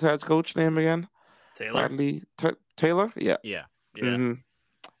Bengals head coach name again? Taylor. Bradley Taylor? Yeah. Yeah. Yeah.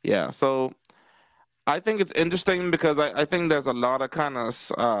 Yeah. So I think it's interesting because I think there's a lot of kind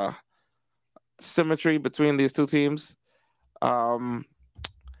of symmetry between these two teams. Um,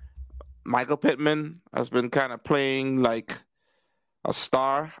 Michael Pittman has been kind of playing like a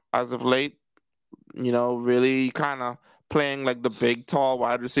star as of late. Really kind of playing like the big, tall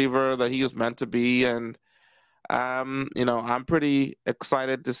wide receiver that he was meant to be, and I'm pretty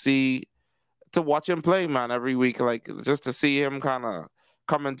excited to watch him play, man, every week. Like just to see him kind of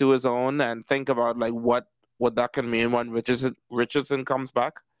come into his own and think about like what that can mean when Richardson comes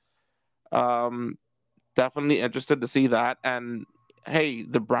back. Um, Definitely interested to see that. And hey,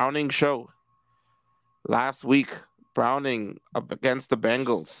 the Browning show last week, Browning up against the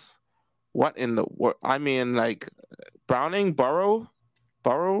Bengals. What in the world? I mean, like Browning, Brown.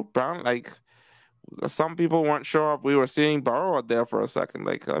 Like some people weren't sure if we were seeing Burrow out there for a second.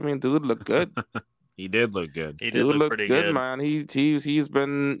 Like, I mean, dude looked good. He did look good. He did Dude look looked pretty good, good. man. He's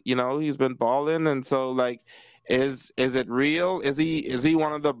been he's been balling, and so like, is it real? Is he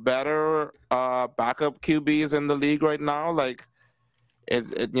one of the better backup QBs in the league right now? Like,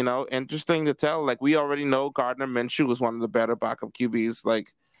 it's interesting to tell. Like, we already know Gardner Minshew is one of the better backup QBs.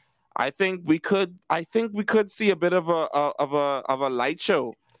 Like, I think we could see a bit of a light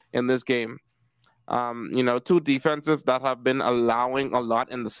show in this game. Two defensive that have been allowing a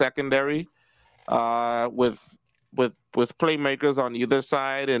lot in the secondary, with playmakers on either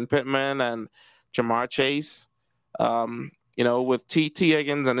side, and Pittman and Jamar Chase. With T.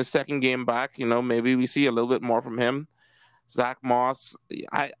 Higgins and his second game back, maybe we see a little bit more from him. Zach Moss.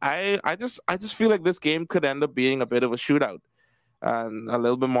 I just feel like this game could end up being a bit of a shootout and a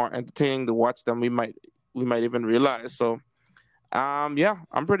little bit more entertaining to watch than we might even realize. So, yeah,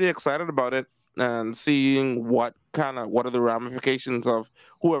 I'm pretty excited about it and seeing what are the ramifications of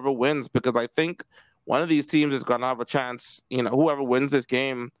whoever wins, because I think one of these teams is gonna have a chance. Whoever wins this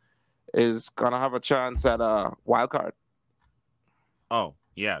game is gonna have a chance at a wild card. Oh,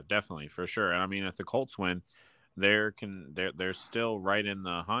 yeah, definitely, for sure. And I mean, if the Colts win, they're still right in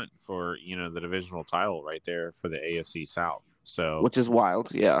the hunt for the divisional title right there for the AFC South. So, Which is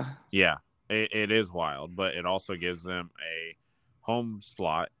wild, yeah. yeah, it is wild, but it also gives them a home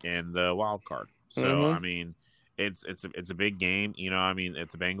slot in the wild card. So I mean, it's a big game. I mean,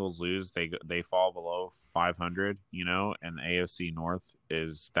 if the Bengals lose, they fall below 500. And the AFC North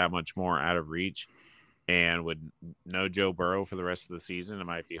is that much more out of reach. And with no Joe Burrow for the rest of the season, it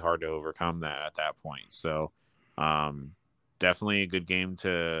might be hard to overcome that at that point. So, definitely a good game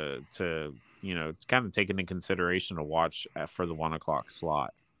to it's kind of taken into consideration to watch for the 1:00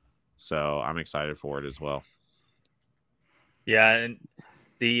 slot. So I'm excited for it as well. Yeah, and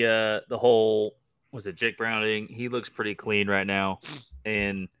the whole was it Jake Browning? He looks pretty clean right now,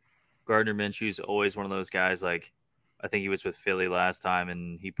 and Gardner Minshew's always one of those guys. Like I think he was with Philly last time,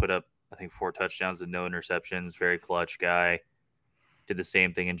 and he put up 4 touchdowns and no interceptions. Very clutch guy. Did the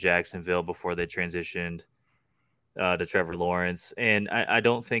same thing in Jacksonville before they transitioned to Trevor Lawrence. And I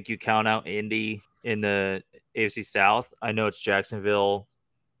don't think you count out Indy in the AFC South. I know it's Jacksonville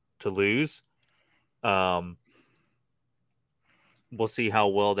to lose. We'll see how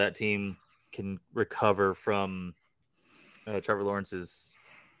well that team can recover from Trevor Lawrence's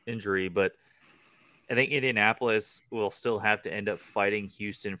injury. But I think Indianapolis will still have to end up fighting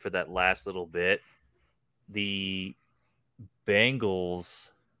Houston for that last little bit. The Bengals,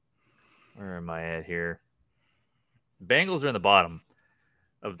 where am I at here? Bengals are in the bottom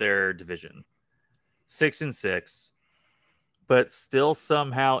of their division, 6-6, but still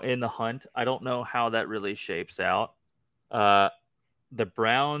somehow in the hunt. I don't know how that really shapes out. The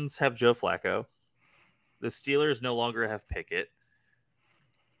Browns have Joe Flacco. The Steelers no longer have Pickett.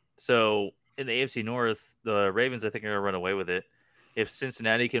 So in the AFC North, the Ravens, I think, are going to run away with it. If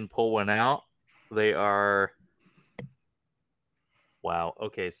Cincinnati can pull one out, they are. Wow.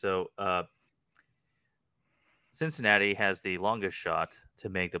 Okay. So Cincinnati has the longest shot to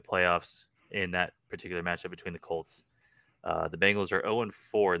make the playoffs in that particular matchup between the Colts. The Bengals are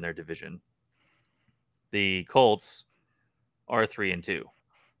 0-4 in their division. The Colts are 3-2.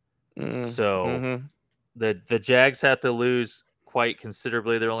 So the Jags have to lose quite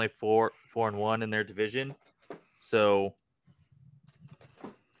considerably. They're only 4-1 in their division. So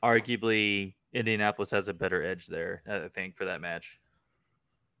arguably Indianapolis has a better edge there, I think, for that match.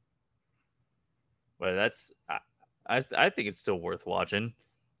 But I think it's still worth watching.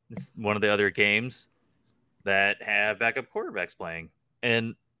 It's one of the other games that have backup quarterbacks playing.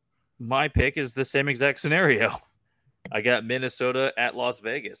 And my pick is the same exact scenario. I got Minnesota at Las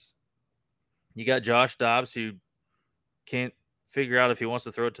Vegas. You got Josh Dobbs, who can't figure out if he wants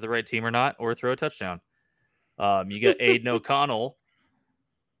to throw it to the right team or not, or throw a touchdown. You got Aiden O'Connell,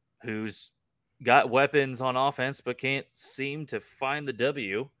 who's got weapons on offense but can't seem to find the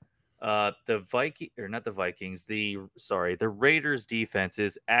W. The Raiders defense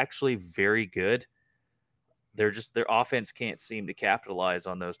is actually very good. Their offense can't seem to capitalize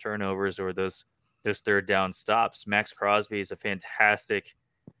on those turnovers or those third down stops. Max Crosby is a fantastic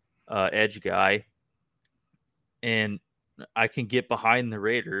edge guy, and I can get behind the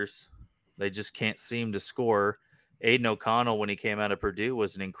Raiders. They just can't seem to score. Aiden O'Connell, when he came out of Purdue,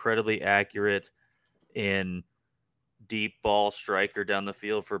 was an incredibly accurate and deep ball striker down the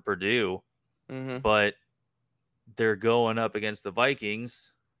field for Purdue. Mm-hmm. But they're going up against the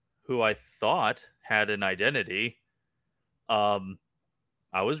Vikings, who I thought had an identity. I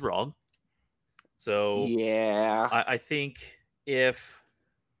was wrong. So yeah, I think if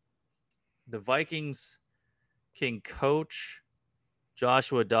the Vikings can coach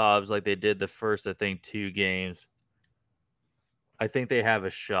Joshua Dobbs like they did the first, I think, 2 games, I think they have a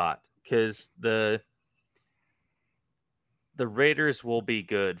shot, because the Raiders will be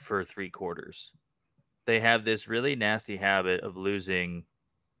good for 3 quarters. They have this really nasty habit of losing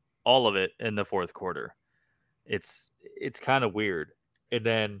all of it in the 4th quarter. It's kind of weird. And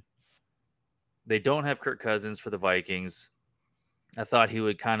then they don't have Kirk Cousins for the Vikings. I thought he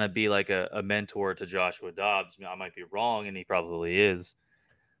would kind of be like a mentor to Joshua Dobbs. I might be wrong, and he probably is.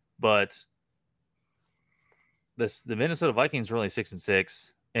 But the Minnesota Vikings are only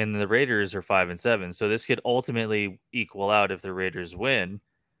 6-6, and the Raiders are 5-7. So this could ultimately equal out if the Raiders win.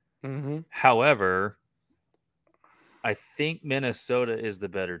 Mm-hmm. However, I think Minnesota is the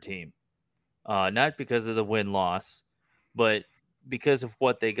better team. Not because of the win-loss, but because of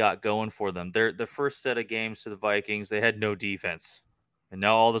what they got going for them. The first set of games to the Vikings, they had no defense. And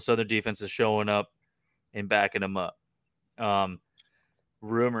now all this other defense is showing up and backing them up.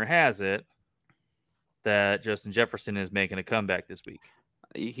 Rumor has it that Justin Jefferson is making a comeback this week.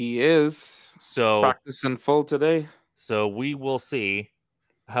 He is. So Practicing full today. So we will see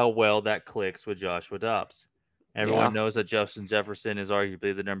how well that clicks with Joshua Dobbs. Everyone knows that Justin Jefferson is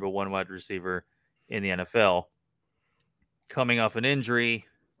arguably the number 1 wide receiver in the NFL. Coming off an injury,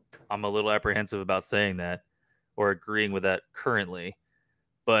 I'm a little apprehensive about saying that or agreeing with that currently.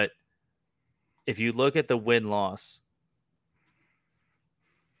 But if you look at the win-loss,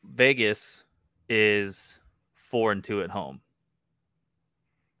 Vegas is 4-2 at home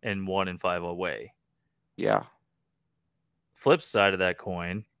and 1-5 away. Yeah. Flip side of that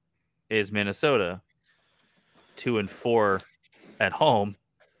coin is Minnesota, 2-4 at home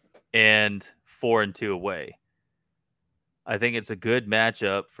and 4-2 away. I think it's a good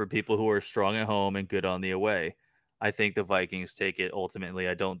matchup for people who are strong at home and good on the away. I think the Vikings take it ultimately.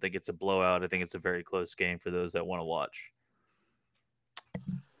 I don't think it's a blowout. I think it's a very close game for those that want to watch.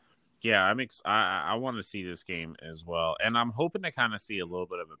 Yeah, I want to see this game as well. And I'm hoping to kind of see a little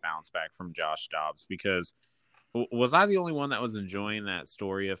bit of a bounce back from Josh Dobbs, because was I the only one that was enjoying that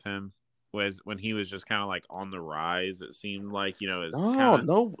story of him? Was when he was just kind of like on the rise, it seemed like,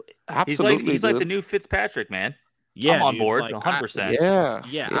 no, absolutely. He's like the new Fitzpatrick, man. Yeah, I'm on board, like, 100%.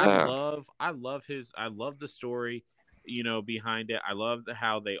 Yeah. I love the story, behind it. I love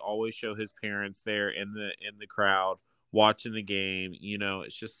how they always show his parents there in the crowd watching the game.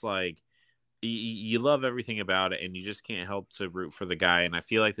 It's just like you love everything about it, and you just can't help to root for the guy. And I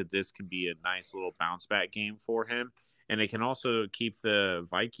feel like that this can be a nice little bounce back game for him, and it can also keep the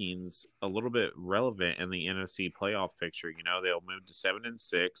Vikings a little bit relevant in the NFC playoff picture. They'll move to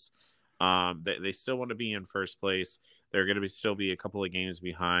 7-6. They still want to be in first place. They're going to still be a couple of games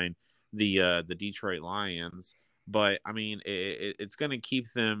behind the Detroit Lions, but I mean, it's going to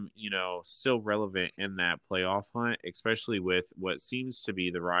keep them, still relevant in that playoff hunt, especially with what seems to be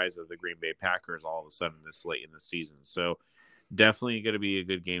the rise of the Green Bay Packers all of a sudden this late in the season. So definitely going to be a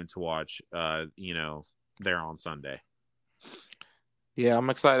good game to watch, there on Sunday. Yeah, I'm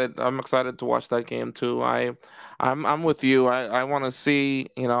excited. I'm excited to watch that game too. I'm with you. I want to see,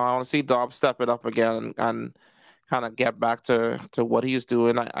 I want to see Dobbs step it up again and kind of get back to what he's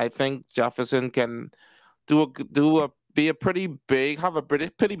doing. I think Jefferson can be a pretty big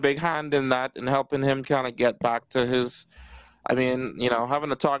hand in that, and helping him kind of get back to his. I mean,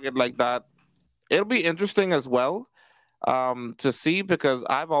 having a target like that, it'll be interesting as well to see, because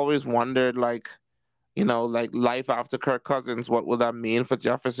I've always wondered, like life after Kirk Cousins, what will that mean for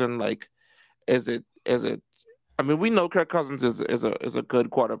Jefferson? Like, is it? I mean, we know Kirk Cousins is a good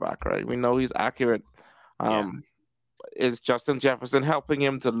quarterback, right? We know he's accurate. is Justin Jefferson helping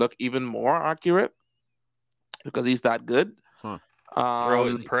him to look even more accurate because he's that good? Huh. Throw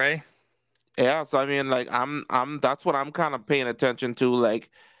it and pray. Yeah, so I mean, like, I'm that's what I'm kind of paying attention to. Like,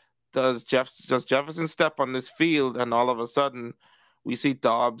 does Jefferson step on this field and all of a sudden we see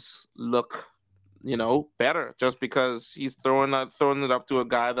Dobbs look, better just because he's throwing it up to a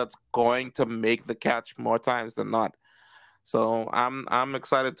guy that's going to make the catch more times than not. So I'm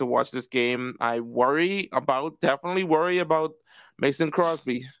excited to watch this game. I definitely worry about Mason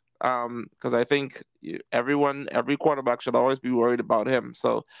Crosby, because I think every quarterback should always be worried about him.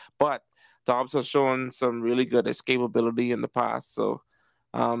 So, but Dobbs has shown some really good escapability in the past. So,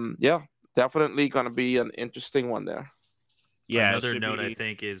 yeah, definitely going to be an interesting one there. Yeah. Another note I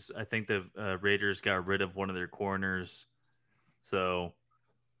think the Raiders got rid of one of their corners, so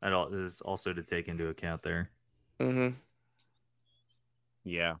that is also to take into account there. Mm-hmm.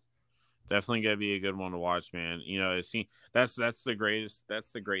 Yeah, definitely gonna be a good one to watch, man. That's the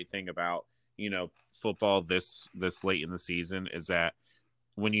great thing about football this late in the season is that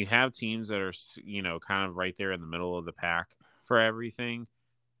when you have teams that are kind of right there in the middle of the pack for everything,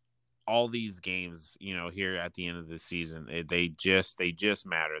 all these games here at the end of the season, they just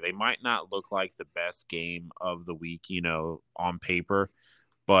matter. They might not look like the best game of the week on paper,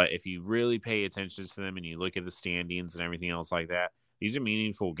 but if you really pay attention to them and you look at the standings and everything else like that, these are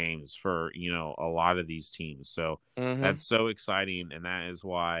meaningful games for a lot of these teams. So that's so exciting, and that is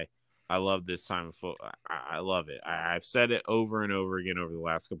why I love this time of football. I love it. I've said it over and over again over the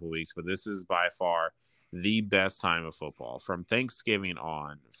last couple of weeks, but this is by far the best time of football from Thanksgiving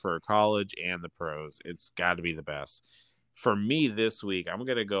on for college and the pros. It's got to be the best. For me this week, I'm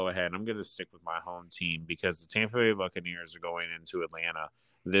going to go ahead. I'm going to stick with my home team because the Tampa Bay Buccaneers are going into Atlanta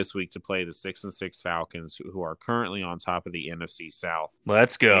this week to play the 6-6 Falcons, who are currently on top of the NFC South.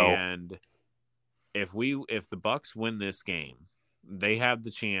 Let's go. And if the Bucs win this game, they have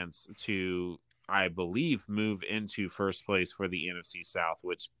the chance to, I believe, move into first place for the NFC South,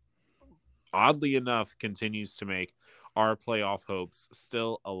 which oddly enough continues to make our playoff hopes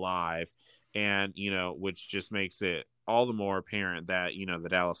still alive. And, which just makes it all the more apparent that, the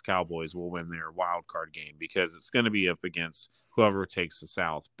Dallas Cowboys will win their wild card game because it's going to be up against whoever takes the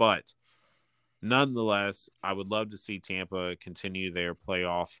South. But nonetheless, I would love to see Tampa continue their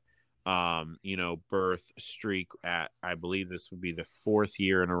playoff, berth streak at, I believe this would be the 4th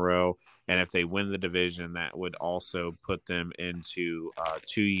year in a row. And if they win the division, that would also put them into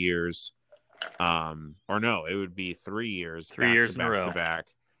 2 years. Or no, it would be 3 years. 3 years in a row. To back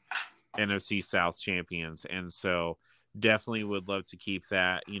NFC South champions. And so definitely would love to keep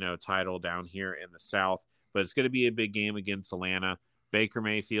that, title down here in the South. But it's going to be a big game against Atlanta. Baker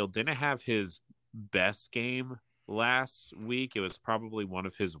Mayfield didn't have his best game last week. It was probably one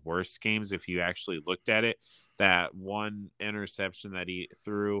of his worst games if you actually looked at it. That one interception that he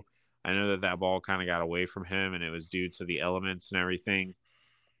threw, I know that ball kind of got away from him, and it was due to the elements and everything.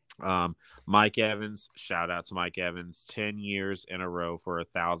 Mike Evans, shout out to Mike Evans, 10 years in a row for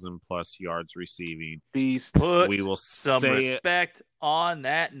 1,000+ yards receiving. Beast. We will some respect on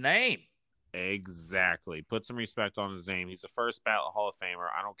that name. Exactly. Put some respect on his name. He's a first ballot Hall of Famer.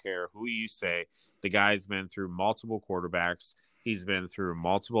 I don't care who you say. The guy's been through multiple quarterbacks. He's been through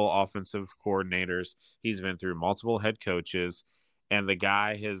multiple offensive coordinators. He's been through multiple head coaches. And the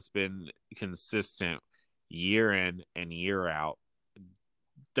guy has been consistent year in and year out.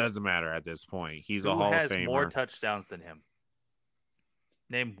 Doesn't matter at this point. He's a Hall of Famer. Who has more touchdowns than him?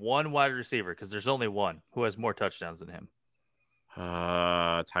 Name one wide receiver, because there's only one who has more touchdowns than him.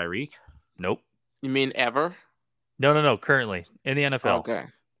 Tyreek? Nope. You mean ever? No. Currently in the NFL. Okay.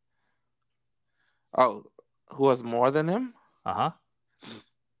 Oh, who has more than him? Uh-huh.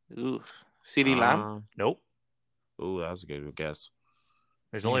 Ooh, CeeDee Lamb? Nope. Ooh, that was a good guess.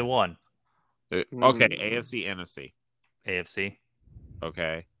 There's only one. Okay, AFC, NFC. AFC.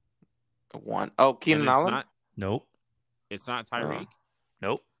 Okay. One. Oh, Keenan Allen? Nope. It's not Tyreek?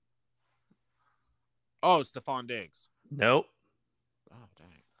 Nope. Oh, Stephon Diggs. Nope. Oh, dang.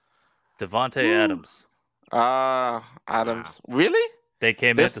 Devontae Adams. Adams. Wow. Really? They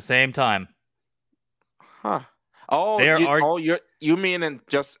came in at the same time. Huh. Oh, you mean in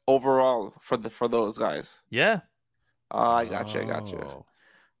just overall for those guys? Yeah. I got you.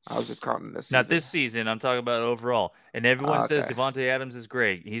 I was just counting this season. Not this season. I'm talking about overall. And everyone says Devontae Adams is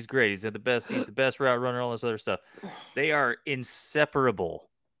great. He's great. He's the best. He's the best route runner. All this other stuff. They are inseparable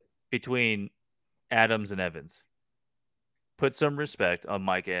between Adams and Evans. Put some respect on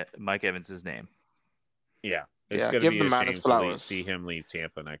Mike Evans' name. Yeah, it's going to be a shame to see him leave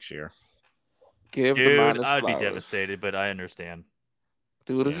Tampa next year. The man his I'd flowers. be devastated, but I understand.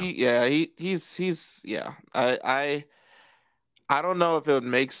 Dude, Yeah. he's yeah. I don't know if it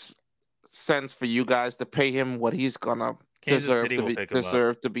makes sense for you guys to pay him what he's gonna Kansas City will pick him up.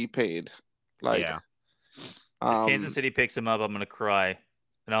 deserve to be paid. Like, Yeah. If Kansas um, City picks him up, I'm gonna cry,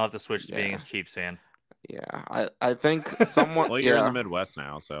 and I'll have to switch to being a yeah, Chiefs fan. yeah. I think someone, Well, you're in the yeah, Midwest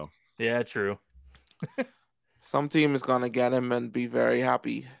now, so Yeah, true. some team is gonna get him and be very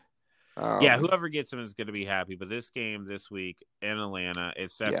happy. yeah, Um, whoever gets him is going to be happy. But this game this week in Atlanta,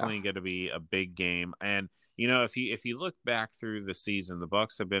 it's yeah, definitely going to be a big game. And you know, if you look back through the season, the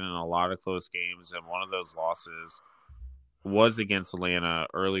Bucks have been in a lot of close games, and one of those losses was against Atlanta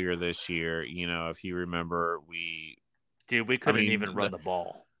earlier this year. You know, if you remember, Dude, we couldn't even run the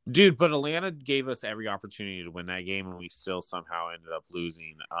ball. Dude, but Atlanta gave us every opportunity to win that game, and we still somehow ended up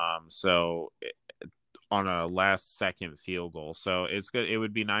losing. So on a last second field goal. So it's good. It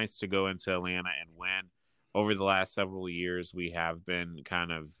would be nice to go into Atlanta and win. Over the last several years, we have been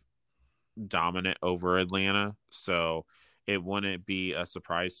kind of dominant over Atlanta. So it wouldn't be a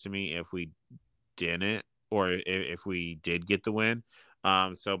surprise to me if we didn't, or if we did get the win.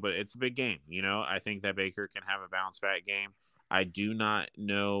 But it's a big game. You know, I think that Baker can have a bounce back game. I do not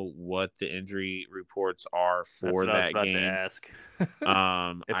know what the injury reports are for That's what I was that about game. to ask.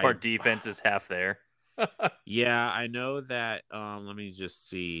 If our defense is half there. Yeah, I know that. Let me just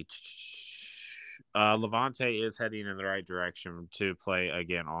see. Levante is heading in the right direction to play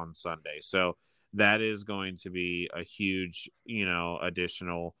again on Sunday, so that is going to be a huge,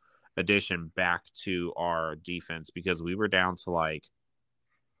 additional addition back to our defense, because we were down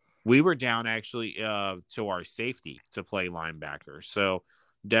actually to our safety to play linebacker. So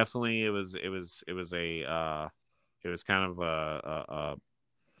definitely it was kind of a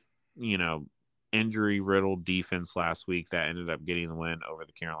injury riddled defense last week that ended up getting the win over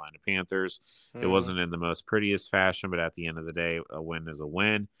the Carolina Panthers. It wasn't in the most prettiest fashion, but at the end of the day, a win is a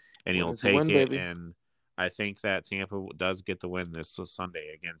win, and you'll take it. baby. And I think that Tampa does get the win this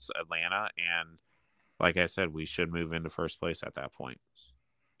Sunday against Atlanta, and like I said, we should move into first place at that point.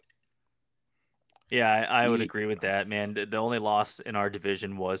 Yeah, I would agree with that, man. The only loss in our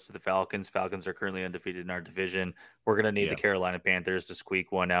division was to the Falcons. Falcons are currently undefeated in our division. We're going to need the Carolina Panthers to squeak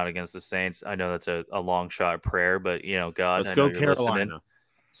one out against the Saints. I know that's a long shot prayer, but, God, let's go Carolina. Listening.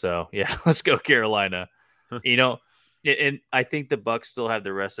 So, yeah, let's go Carolina. And I think the Bucks still have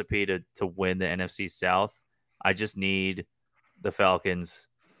the recipe to win the NFC South. I just need the Falcons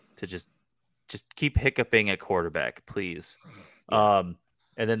to just keep hiccuping at quarterback, please. Yeah.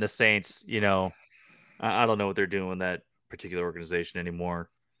 And then the Saints, I don't know what they're doing with that particular organization anymore.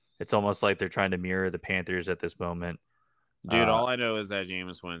 It's almost like they're trying to mirror the Panthers at this moment. Dude, all I know is that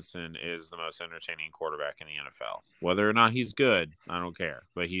Jameis Winston is the most entertaining quarterback in the NFL. Whether or not he's good, I don't care,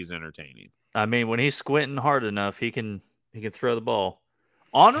 but he's entertaining. I mean, when he's squinting hard enough, he can throw the ball.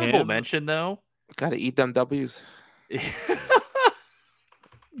 Honorable mention, though. Got to eat them W's.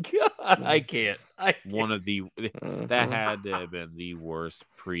 God, I can't. One of the that had to have been the worst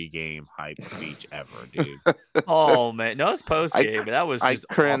pregame hype speech ever, dude. Oh man, no, it's post game, but that was just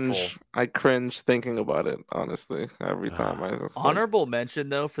awful. I cringe thinking about it. Honestly, every time I was honorable mention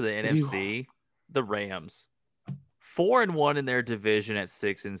though for the NFC, the Rams, 4-1 in their division at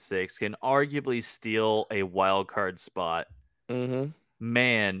 6-6, can arguably steal a wild card spot. Mm-hmm.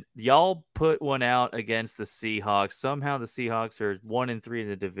 Man, y'all put one out against the Seahawks. Somehow the Seahawks are 1-3 in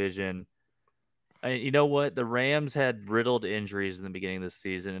the division. You know what? The Rams had riddled injuries in the beginning of the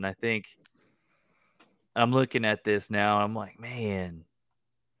season, and I think I'm looking at this now. I'm like, man,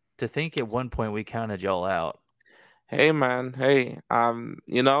 to think at one point we counted y'all out. Hey, man. Hey, I'm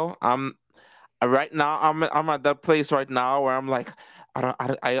right now. I'm at that place right now where I'm like,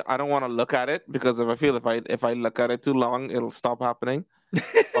 I don't want to look at it, because if I feel if I look at it too long, it'll stop happening.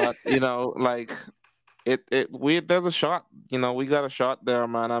 But like there's a shot. We got a shot there,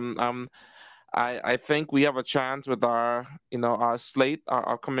 man. I think we have a chance with our our slate,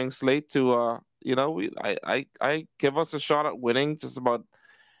 our upcoming slate to I give us a shot at winning just about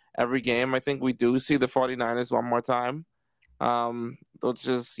every game. I think we do see the 49ers one more time. Which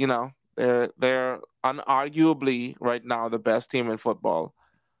is they're unarguably right now the best team in football.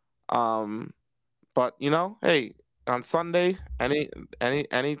 But hey, on Sunday,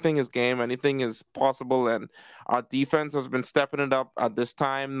 anything is game, anything is possible, and our defense has been stepping it up at this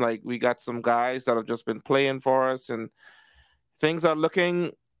time. Like, we got some guys that have just been playing for us, and things are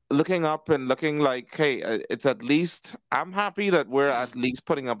looking up and looking like, hey, it's at least, I'm happy that we're at least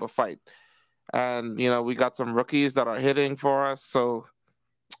putting up a fight. And we got some rookies that are hitting for us, so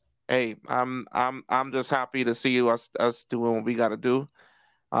hey, I'm just happy to see us doing what we got to do.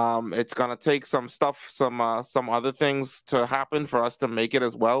 It's gonna take some stuff, some other things to happen for us to make it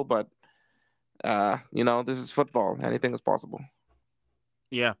as well. But this is football. Anything is possible.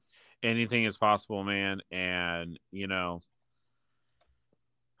 Yeah, anything is possible, man. And man,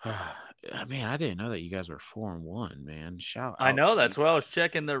 I didn't know that you guys were 4-1, man. Shout out! I know, to that's you why I was guys.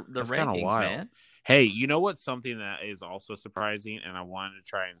 checking the That's kinda rankings, wild. man. Hey, you know what's something that is also surprising, and I wanted to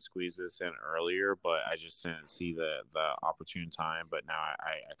try and squeeze this in earlier, but I just didn't see the opportune time. But now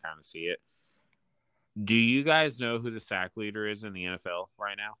I kind of see it. Do you guys know who the sack leader is in the NFL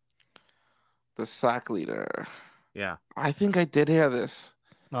right now? The sack leader. Yeah. I think I did hear this.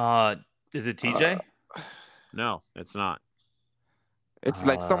 Is it TJ? No, it's not. It's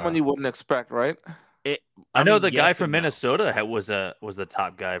like someone you wouldn't expect, right? I know mean, the guy yes from and no. Minnesota was the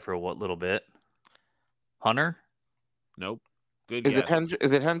top guy for what little bit. Hunter? Nope. Good Is guess.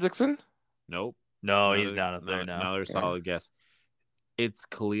 Is it Hendrickson? Nope. No, he's not up there now. Another solid guess. It's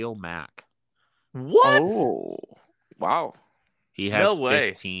Khalil Mack. What? Oh, wow. He has No way.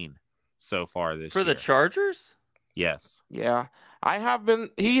 15 so far this For year. the Chargers? Yes. Yeah.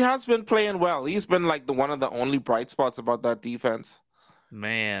 He has been playing well. He's been like one of the only bright spots about that defense.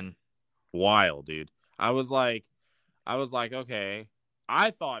 Man. Wild, dude. I was like, okay. I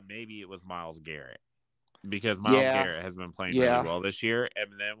thought maybe it was Myles Garrett because Myles Garrett has been playing really well this year.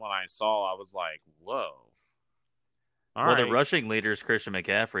 And then when I saw, I was like, whoa. All right. The rushing leader is Christian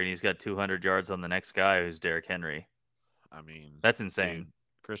McCaffrey, and he's got 200 yards on the next guy, who's Derrick Henry. I mean, that's insane. Dude,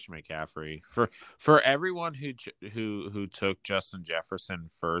 Christian McCaffrey for everyone who took Justin Jefferson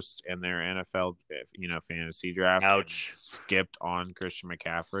first in their NFL fantasy draft. Ouch. Skipped on Christian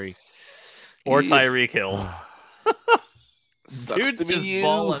McCaffrey or Tyreek Hill. Dude's just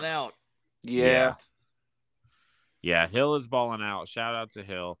balling out. Yeah. Hill is balling out. Shout out to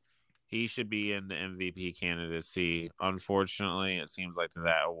Hill. He should be in the MVP candidacy. Unfortunately, it seems like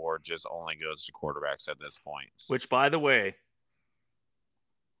that award just only goes to quarterbacks at this point. Which, by the way,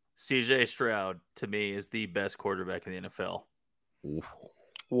 CJ Stroud, to me, is the best quarterback in the NFL.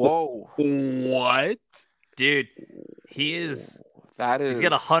 Whoa. What? Dude, he is... He's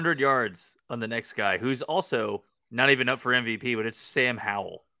got 100 yards on the next guy, who's also not even up for MVP, but it's Sam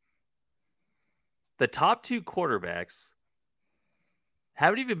Howell. The top two quarterbacks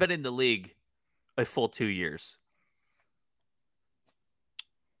haven't even been in the league a full 2 years.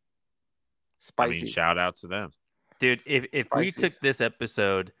 Spicy. I mean, shout out to them. Dude, if we took this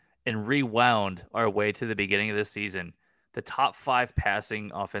episode and rewound our way to the beginning of this season, the top 5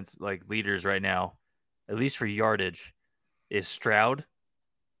 passing offense leaders right now, at least for yardage, is Stroud,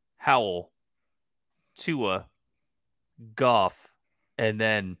 Howell, Tua, Goff, and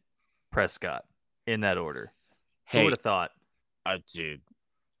then Prescott in that order. Who would have thought? Dude,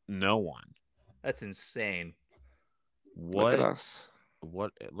 no one. That's insane. What? Look at us.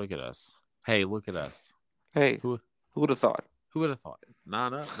 Look at us. Hey, look at us. Hey, who would have thought? Who would have thought?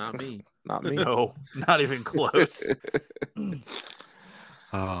 Not me. Not me. No, not even close.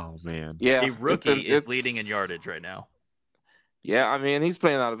 Oh man. Yeah. A rookie is leading in yardage right now. Yeah, I mean, he's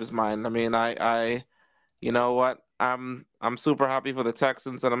playing out of his mind. I mean, I you know what? I'm super happy for the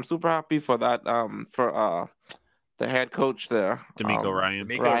Texans, and I'm super happy for that for the head coach there, DeMeco Ryan.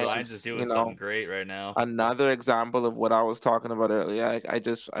 DeMeco Ryans is doing something great right now. Another example of what I was talking about earlier.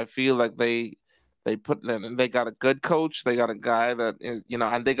 I feel like they put in, they got a good coach. They got a guy that is,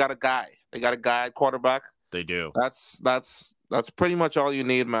 and they got a guy. They got a guy at quarterback. They do. That's pretty much all you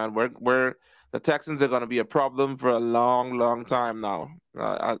need, man. We're the Texans are going to be a problem for a long, long time now.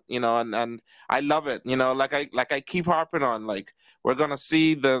 And I love it. Like I keep harping on, like we're going to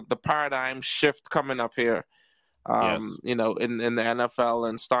see the paradigm shift coming up here. Yes. In the NFL,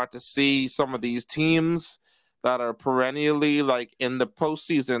 and start to see some of these teams that are perennially like in the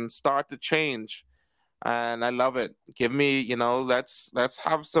postseason start to change. And I love it. Give me, let's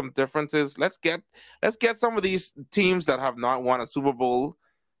have some differences. Let's get some of these teams that have not won a Super Bowl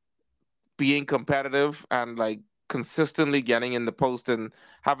being competitive and like consistently getting in the post and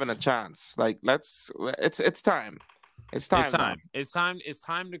having a chance. Like it's time. It's time. It's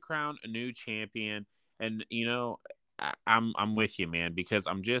time to crown a new champion. And I'm with you, man, because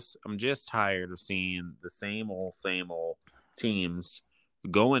I'm just tired of seeing the same old teams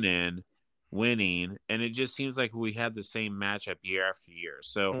going in, winning, and it just seems like we had the same matchup year after year.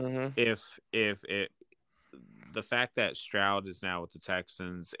 So if the fact that Stroud is now with the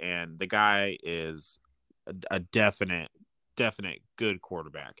Texans and the guy is a definite good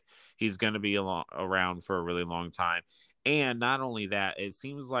quarterback, he's going to be around for a really long time. And not only that, it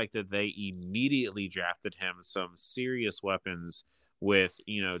seems like that they immediately drafted him some serious weapons with,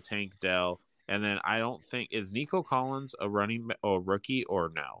 Tank Dell And then I don't think is Nico Collins a rookie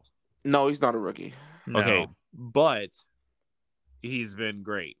or no? No, he's not a rookie. No. Okay, but he's been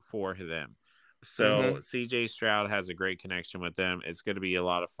great for them. So CJ Stroud has a great connection with them. It's going to be a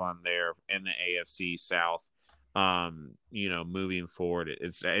lot of fun there in the AFC South. Moving forward,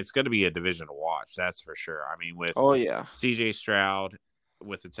 it's going to be a division to watch. That's for sure. I mean, with CJ Stroud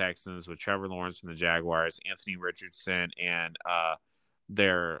with the Texans, with Trevor Lawrence from the Jaguars, Anthony Richardson, and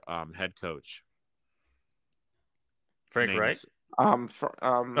their head coach Frank Reich. No.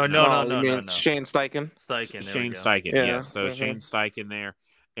 Shane Steichen. Shane Steichen, yes. So Shane Steichen there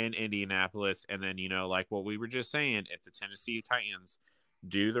in Indianapolis, and then like what we were just saying, if the Tennessee Titans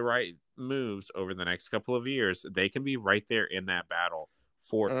do the right moves over the next couple of years, they can be right there in that battle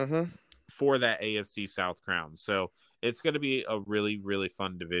for that AFC South crown. So it's going to be a really, really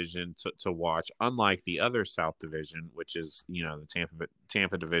fun division to watch. Unlike the other South division, which is the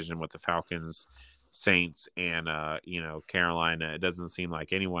Tampa division with the Falcons, Saints, and Carolina. It doesn't seem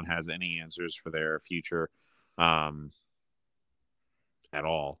like anyone has any answers for their future at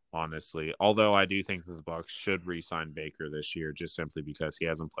all, honestly. Although I do think that the Bucs should re-sign Baker this year, just simply because he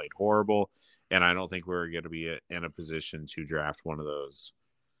hasn't played horrible, and I don't think we're going to be in a position to draft one of those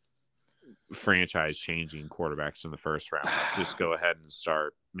franchise-changing quarterbacks in the first round. Let's just go ahead and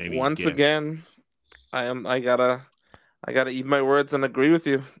start. Maybe again, I gotta eat my words and agree with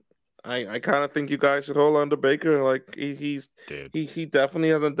you. I kind of think you guys should hold on to Baker. Like he definitely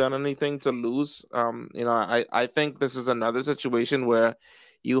hasn't done anything to lose. I think this is another situation where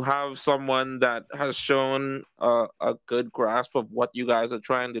you have someone that has shown a good grasp of what you guys are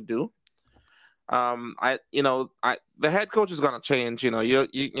trying to do. The head coach is gonna change.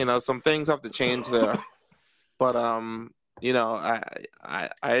 Some things have to change there, but I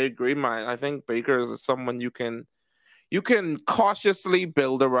agree. I think Baker is someone you can cautiously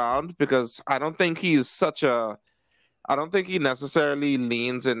build around, because I don't think he necessarily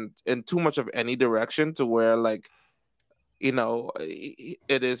leans in too much of any direction to where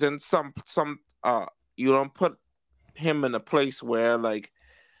it isn't you don't put him in a place where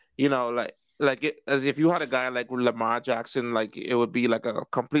as if you had a guy like Lamar Jackson, it would be like a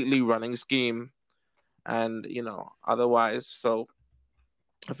completely running scheme, and otherwise. So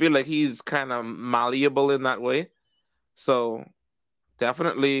I feel like he's kind of malleable in that way. So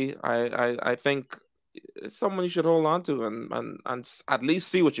definitely, I think it's someone you should hold on to and at least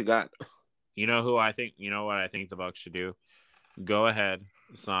see what you got. What I think the Bucs should do? Go ahead,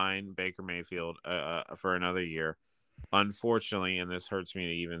 sign Baker Mayfield for another year. Unfortunately, and this hurts me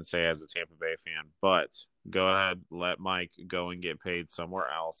to even say as a Tampa Bay fan, but go ahead, let Mike go and get paid somewhere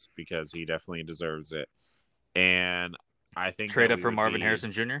else, because he definitely deserves it. And I think trade up for Marvin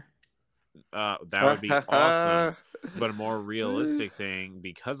Harrison Jr. That would be awesome. But a more realistic thing,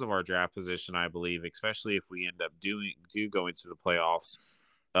 because of our draft position, I believe, especially if we end up go into the playoffs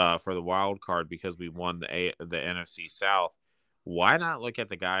for the wild card, because we won the NFC South, why not look at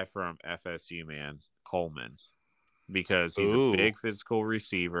the guy from FSU, man, Coleman? Because he's a big physical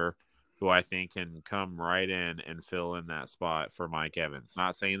receiver who I think can come right in and fill in that spot for Mike Evans.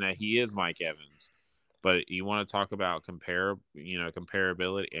 Not saying that he is Mike Evans, but you want to talk about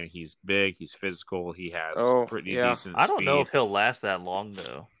comparability, and he's big, he's physical, he has pretty decent I don't speed. know if he'll last that long,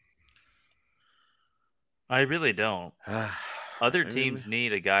 though. I really don't. Other teams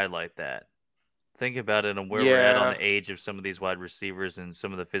need a guy like that. Think about it and where we're at on the age of some of these wide receivers and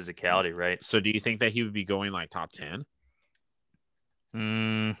some of the physicality, right? So do you think that he would be going top 10? I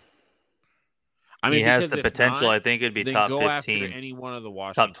mean, he has the potential. I think it'd be top 15. Go after any one of the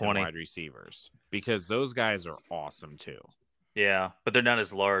Washington wide receivers, because those guys are awesome too. Yeah, but they're not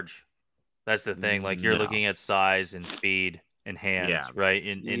as large. That's the thing. You're looking at size and speed and hands, right?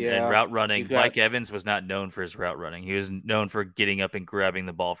 In route running, Mike Evans was not known for his route running. He was known for getting up and grabbing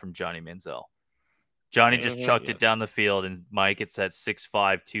the ball from Johnny Manziel. Johnny just chucked it down the field, and Mike, it's at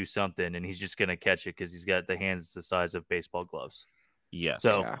 6'5", 2 something, and he's just going to catch it because he's got the hands the size of baseball gloves. Yes.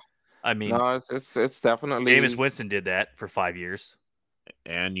 So, I mean, no, it's definitely. Jameis Winston did that for 5 years.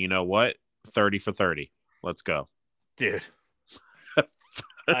 And you know what? 30 for 30. Let's go. Dude.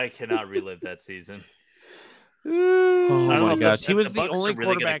 I cannot relive that season. Oh my gosh. He was the only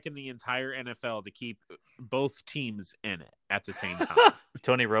quarterback in the entire NFL to keep both teams in it at the same time.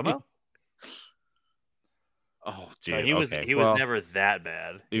 Tony Romo? Oh, dude. He was never that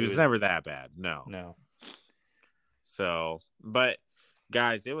bad. He was never that bad. No. No. So, but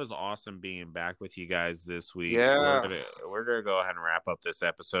guys, it was awesome being back with you guys this week. Yeah. We're gonna go ahead and wrap up this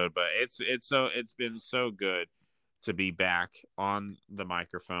episode, but it's been so good to be back on the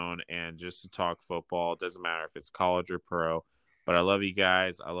microphone and just to talk football. It doesn't matter if it's college or pro. But I love you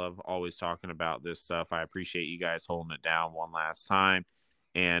guys. I love always talking about this stuff. I appreciate you guys holding it down one last time.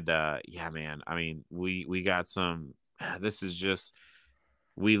 And yeah, man. I mean, we got some. This is just,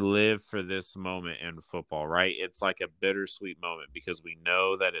 we live for this moment in football, right? It's like a bittersweet moment because we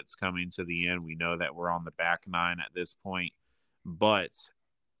know that it's coming to the end. We know that we're on the back nine at this point. But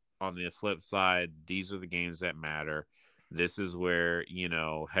on the flip side, these are the games that matter. This is where,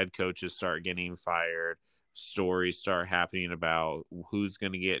 head coaches start getting fired, stories start happening about who's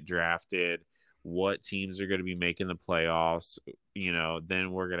going to get drafted, what teams are going to be making the playoffs.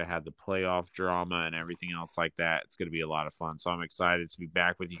 Then we're going to have the playoff drama and everything else like that. It's going to be a lot of fun. So I'm excited to be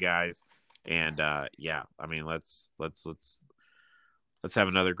back with you guys. And yeah, I mean, let's have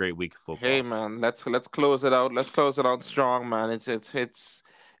another great week of football. Hey man, let's close it out. Let's close it out strong, man. It's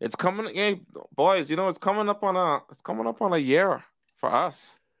coming. Hey boys, it's coming up on a year for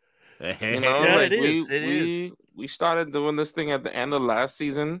us. Yeah, Like it is. we started doing this thing at the end of last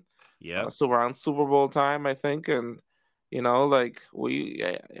season. Yeah. So around Super Bowl time, I think, and like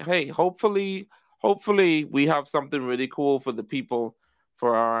hey, hopefully we have something really cool for the people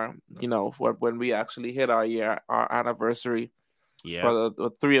for our, when we actually hit our anniversary. Yeah. For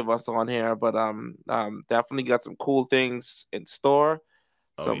the three of us on here, but definitely got some cool things in store.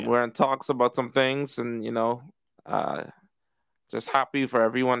 We're in talks about some things, and just happy for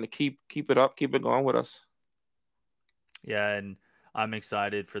everyone to keep it up, keep it going with us. Yeah, and I'm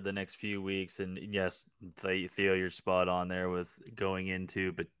excited for the next few weeks. And yes, Theo, you're spot on there with going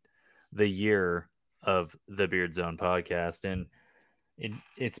into the year of the Beard Zone podcast, and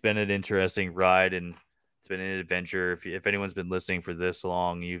it's been an interesting ride, and it's been an adventure. If anyone's been listening for this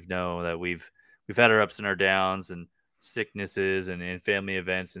long, you know that we've had our ups and our downs, and sicknesses, and family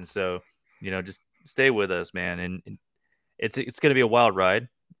events, and so just stay with us, man. And it's going to be a wild ride.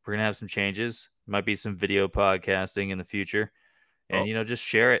 We're gonna have some changes. Might be some video podcasting in the future, and just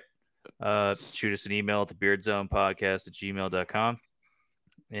share it. Shoot us an email at thebeardzonepodcast@gmail.com,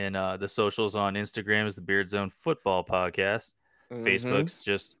 and the socials on Instagram is the Beard Zone Football Podcast. Mm-hmm. Facebook's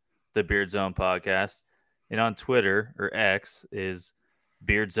just the Beard Zone Podcast, and on Twitter, or X, is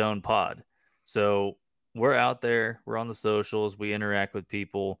Beard Zone Pod. So we're out there. We're on the socials. We interact with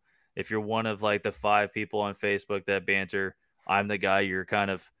people. If you're one of like the 5 people on Facebook that banter, I'm the guy you're kind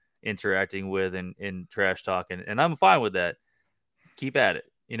of interacting with and trash talking, and I'm fine with that. Keep at it.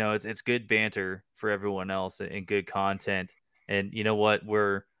 It's good banter for everyone else, and good content. And you know what? We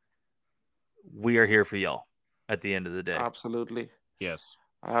are here for y'all at the end of the day. Absolutely. Yes.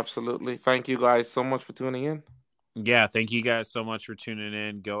 Absolutely. Thank you guys so much for tuning in. Yeah, thank you guys so much for tuning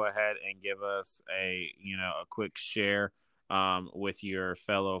in. Go ahead and give us a quick share with your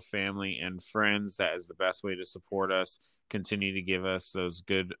fellow family and friends. That is the best way to support us. Continue to give us those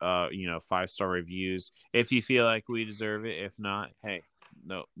good 5-star reviews if you feel like we deserve it. If not, hey,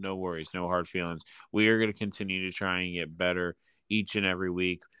 no worries, no hard feelings. We are going to continue to try and get better each and every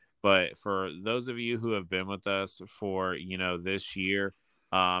week. But for those of you who have been with us for this year,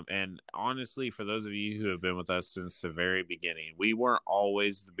 and honestly, for those of you who have been with us since the very beginning, we weren't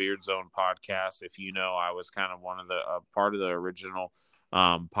always the Beard Zone podcast. If I was kind of one of the part of the original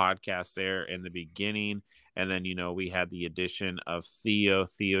podcast there in the beginning, and then we had the addition of Theo.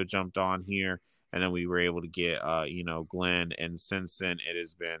 Theo jumped on here, and then we were able to get Glenn. And since then, it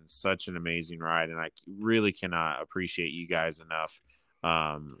has been such an amazing ride, and I really cannot appreciate you guys enough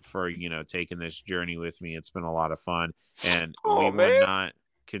for taking this journey with me. It's been a lot of fun, and we would not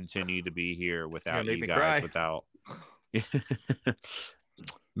continue to be here without you guys. Without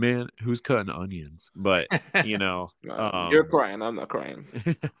man, who's cutting onions? But you're crying. I'm not crying.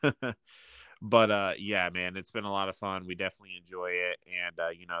 But yeah, man, it's been a lot of fun. We definitely enjoy it, and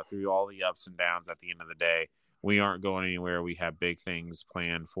through all the ups and downs, at the end of the day, we aren't going anywhere. We have big things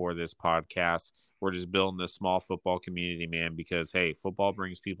planned for this podcast. We're just building this small football community, man, because, hey, football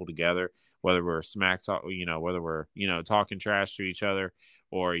brings people together, whether we're smack talk, whether we're, talking trash to each other,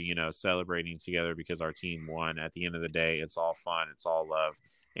 or, celebrating together because our team won. At the end of the day, it's all fun. It's all love.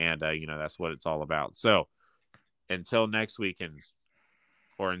 And, that's what it's all about. So until next week,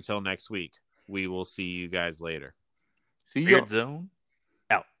 until next week, we will see you guys later. See you. Beard Zone.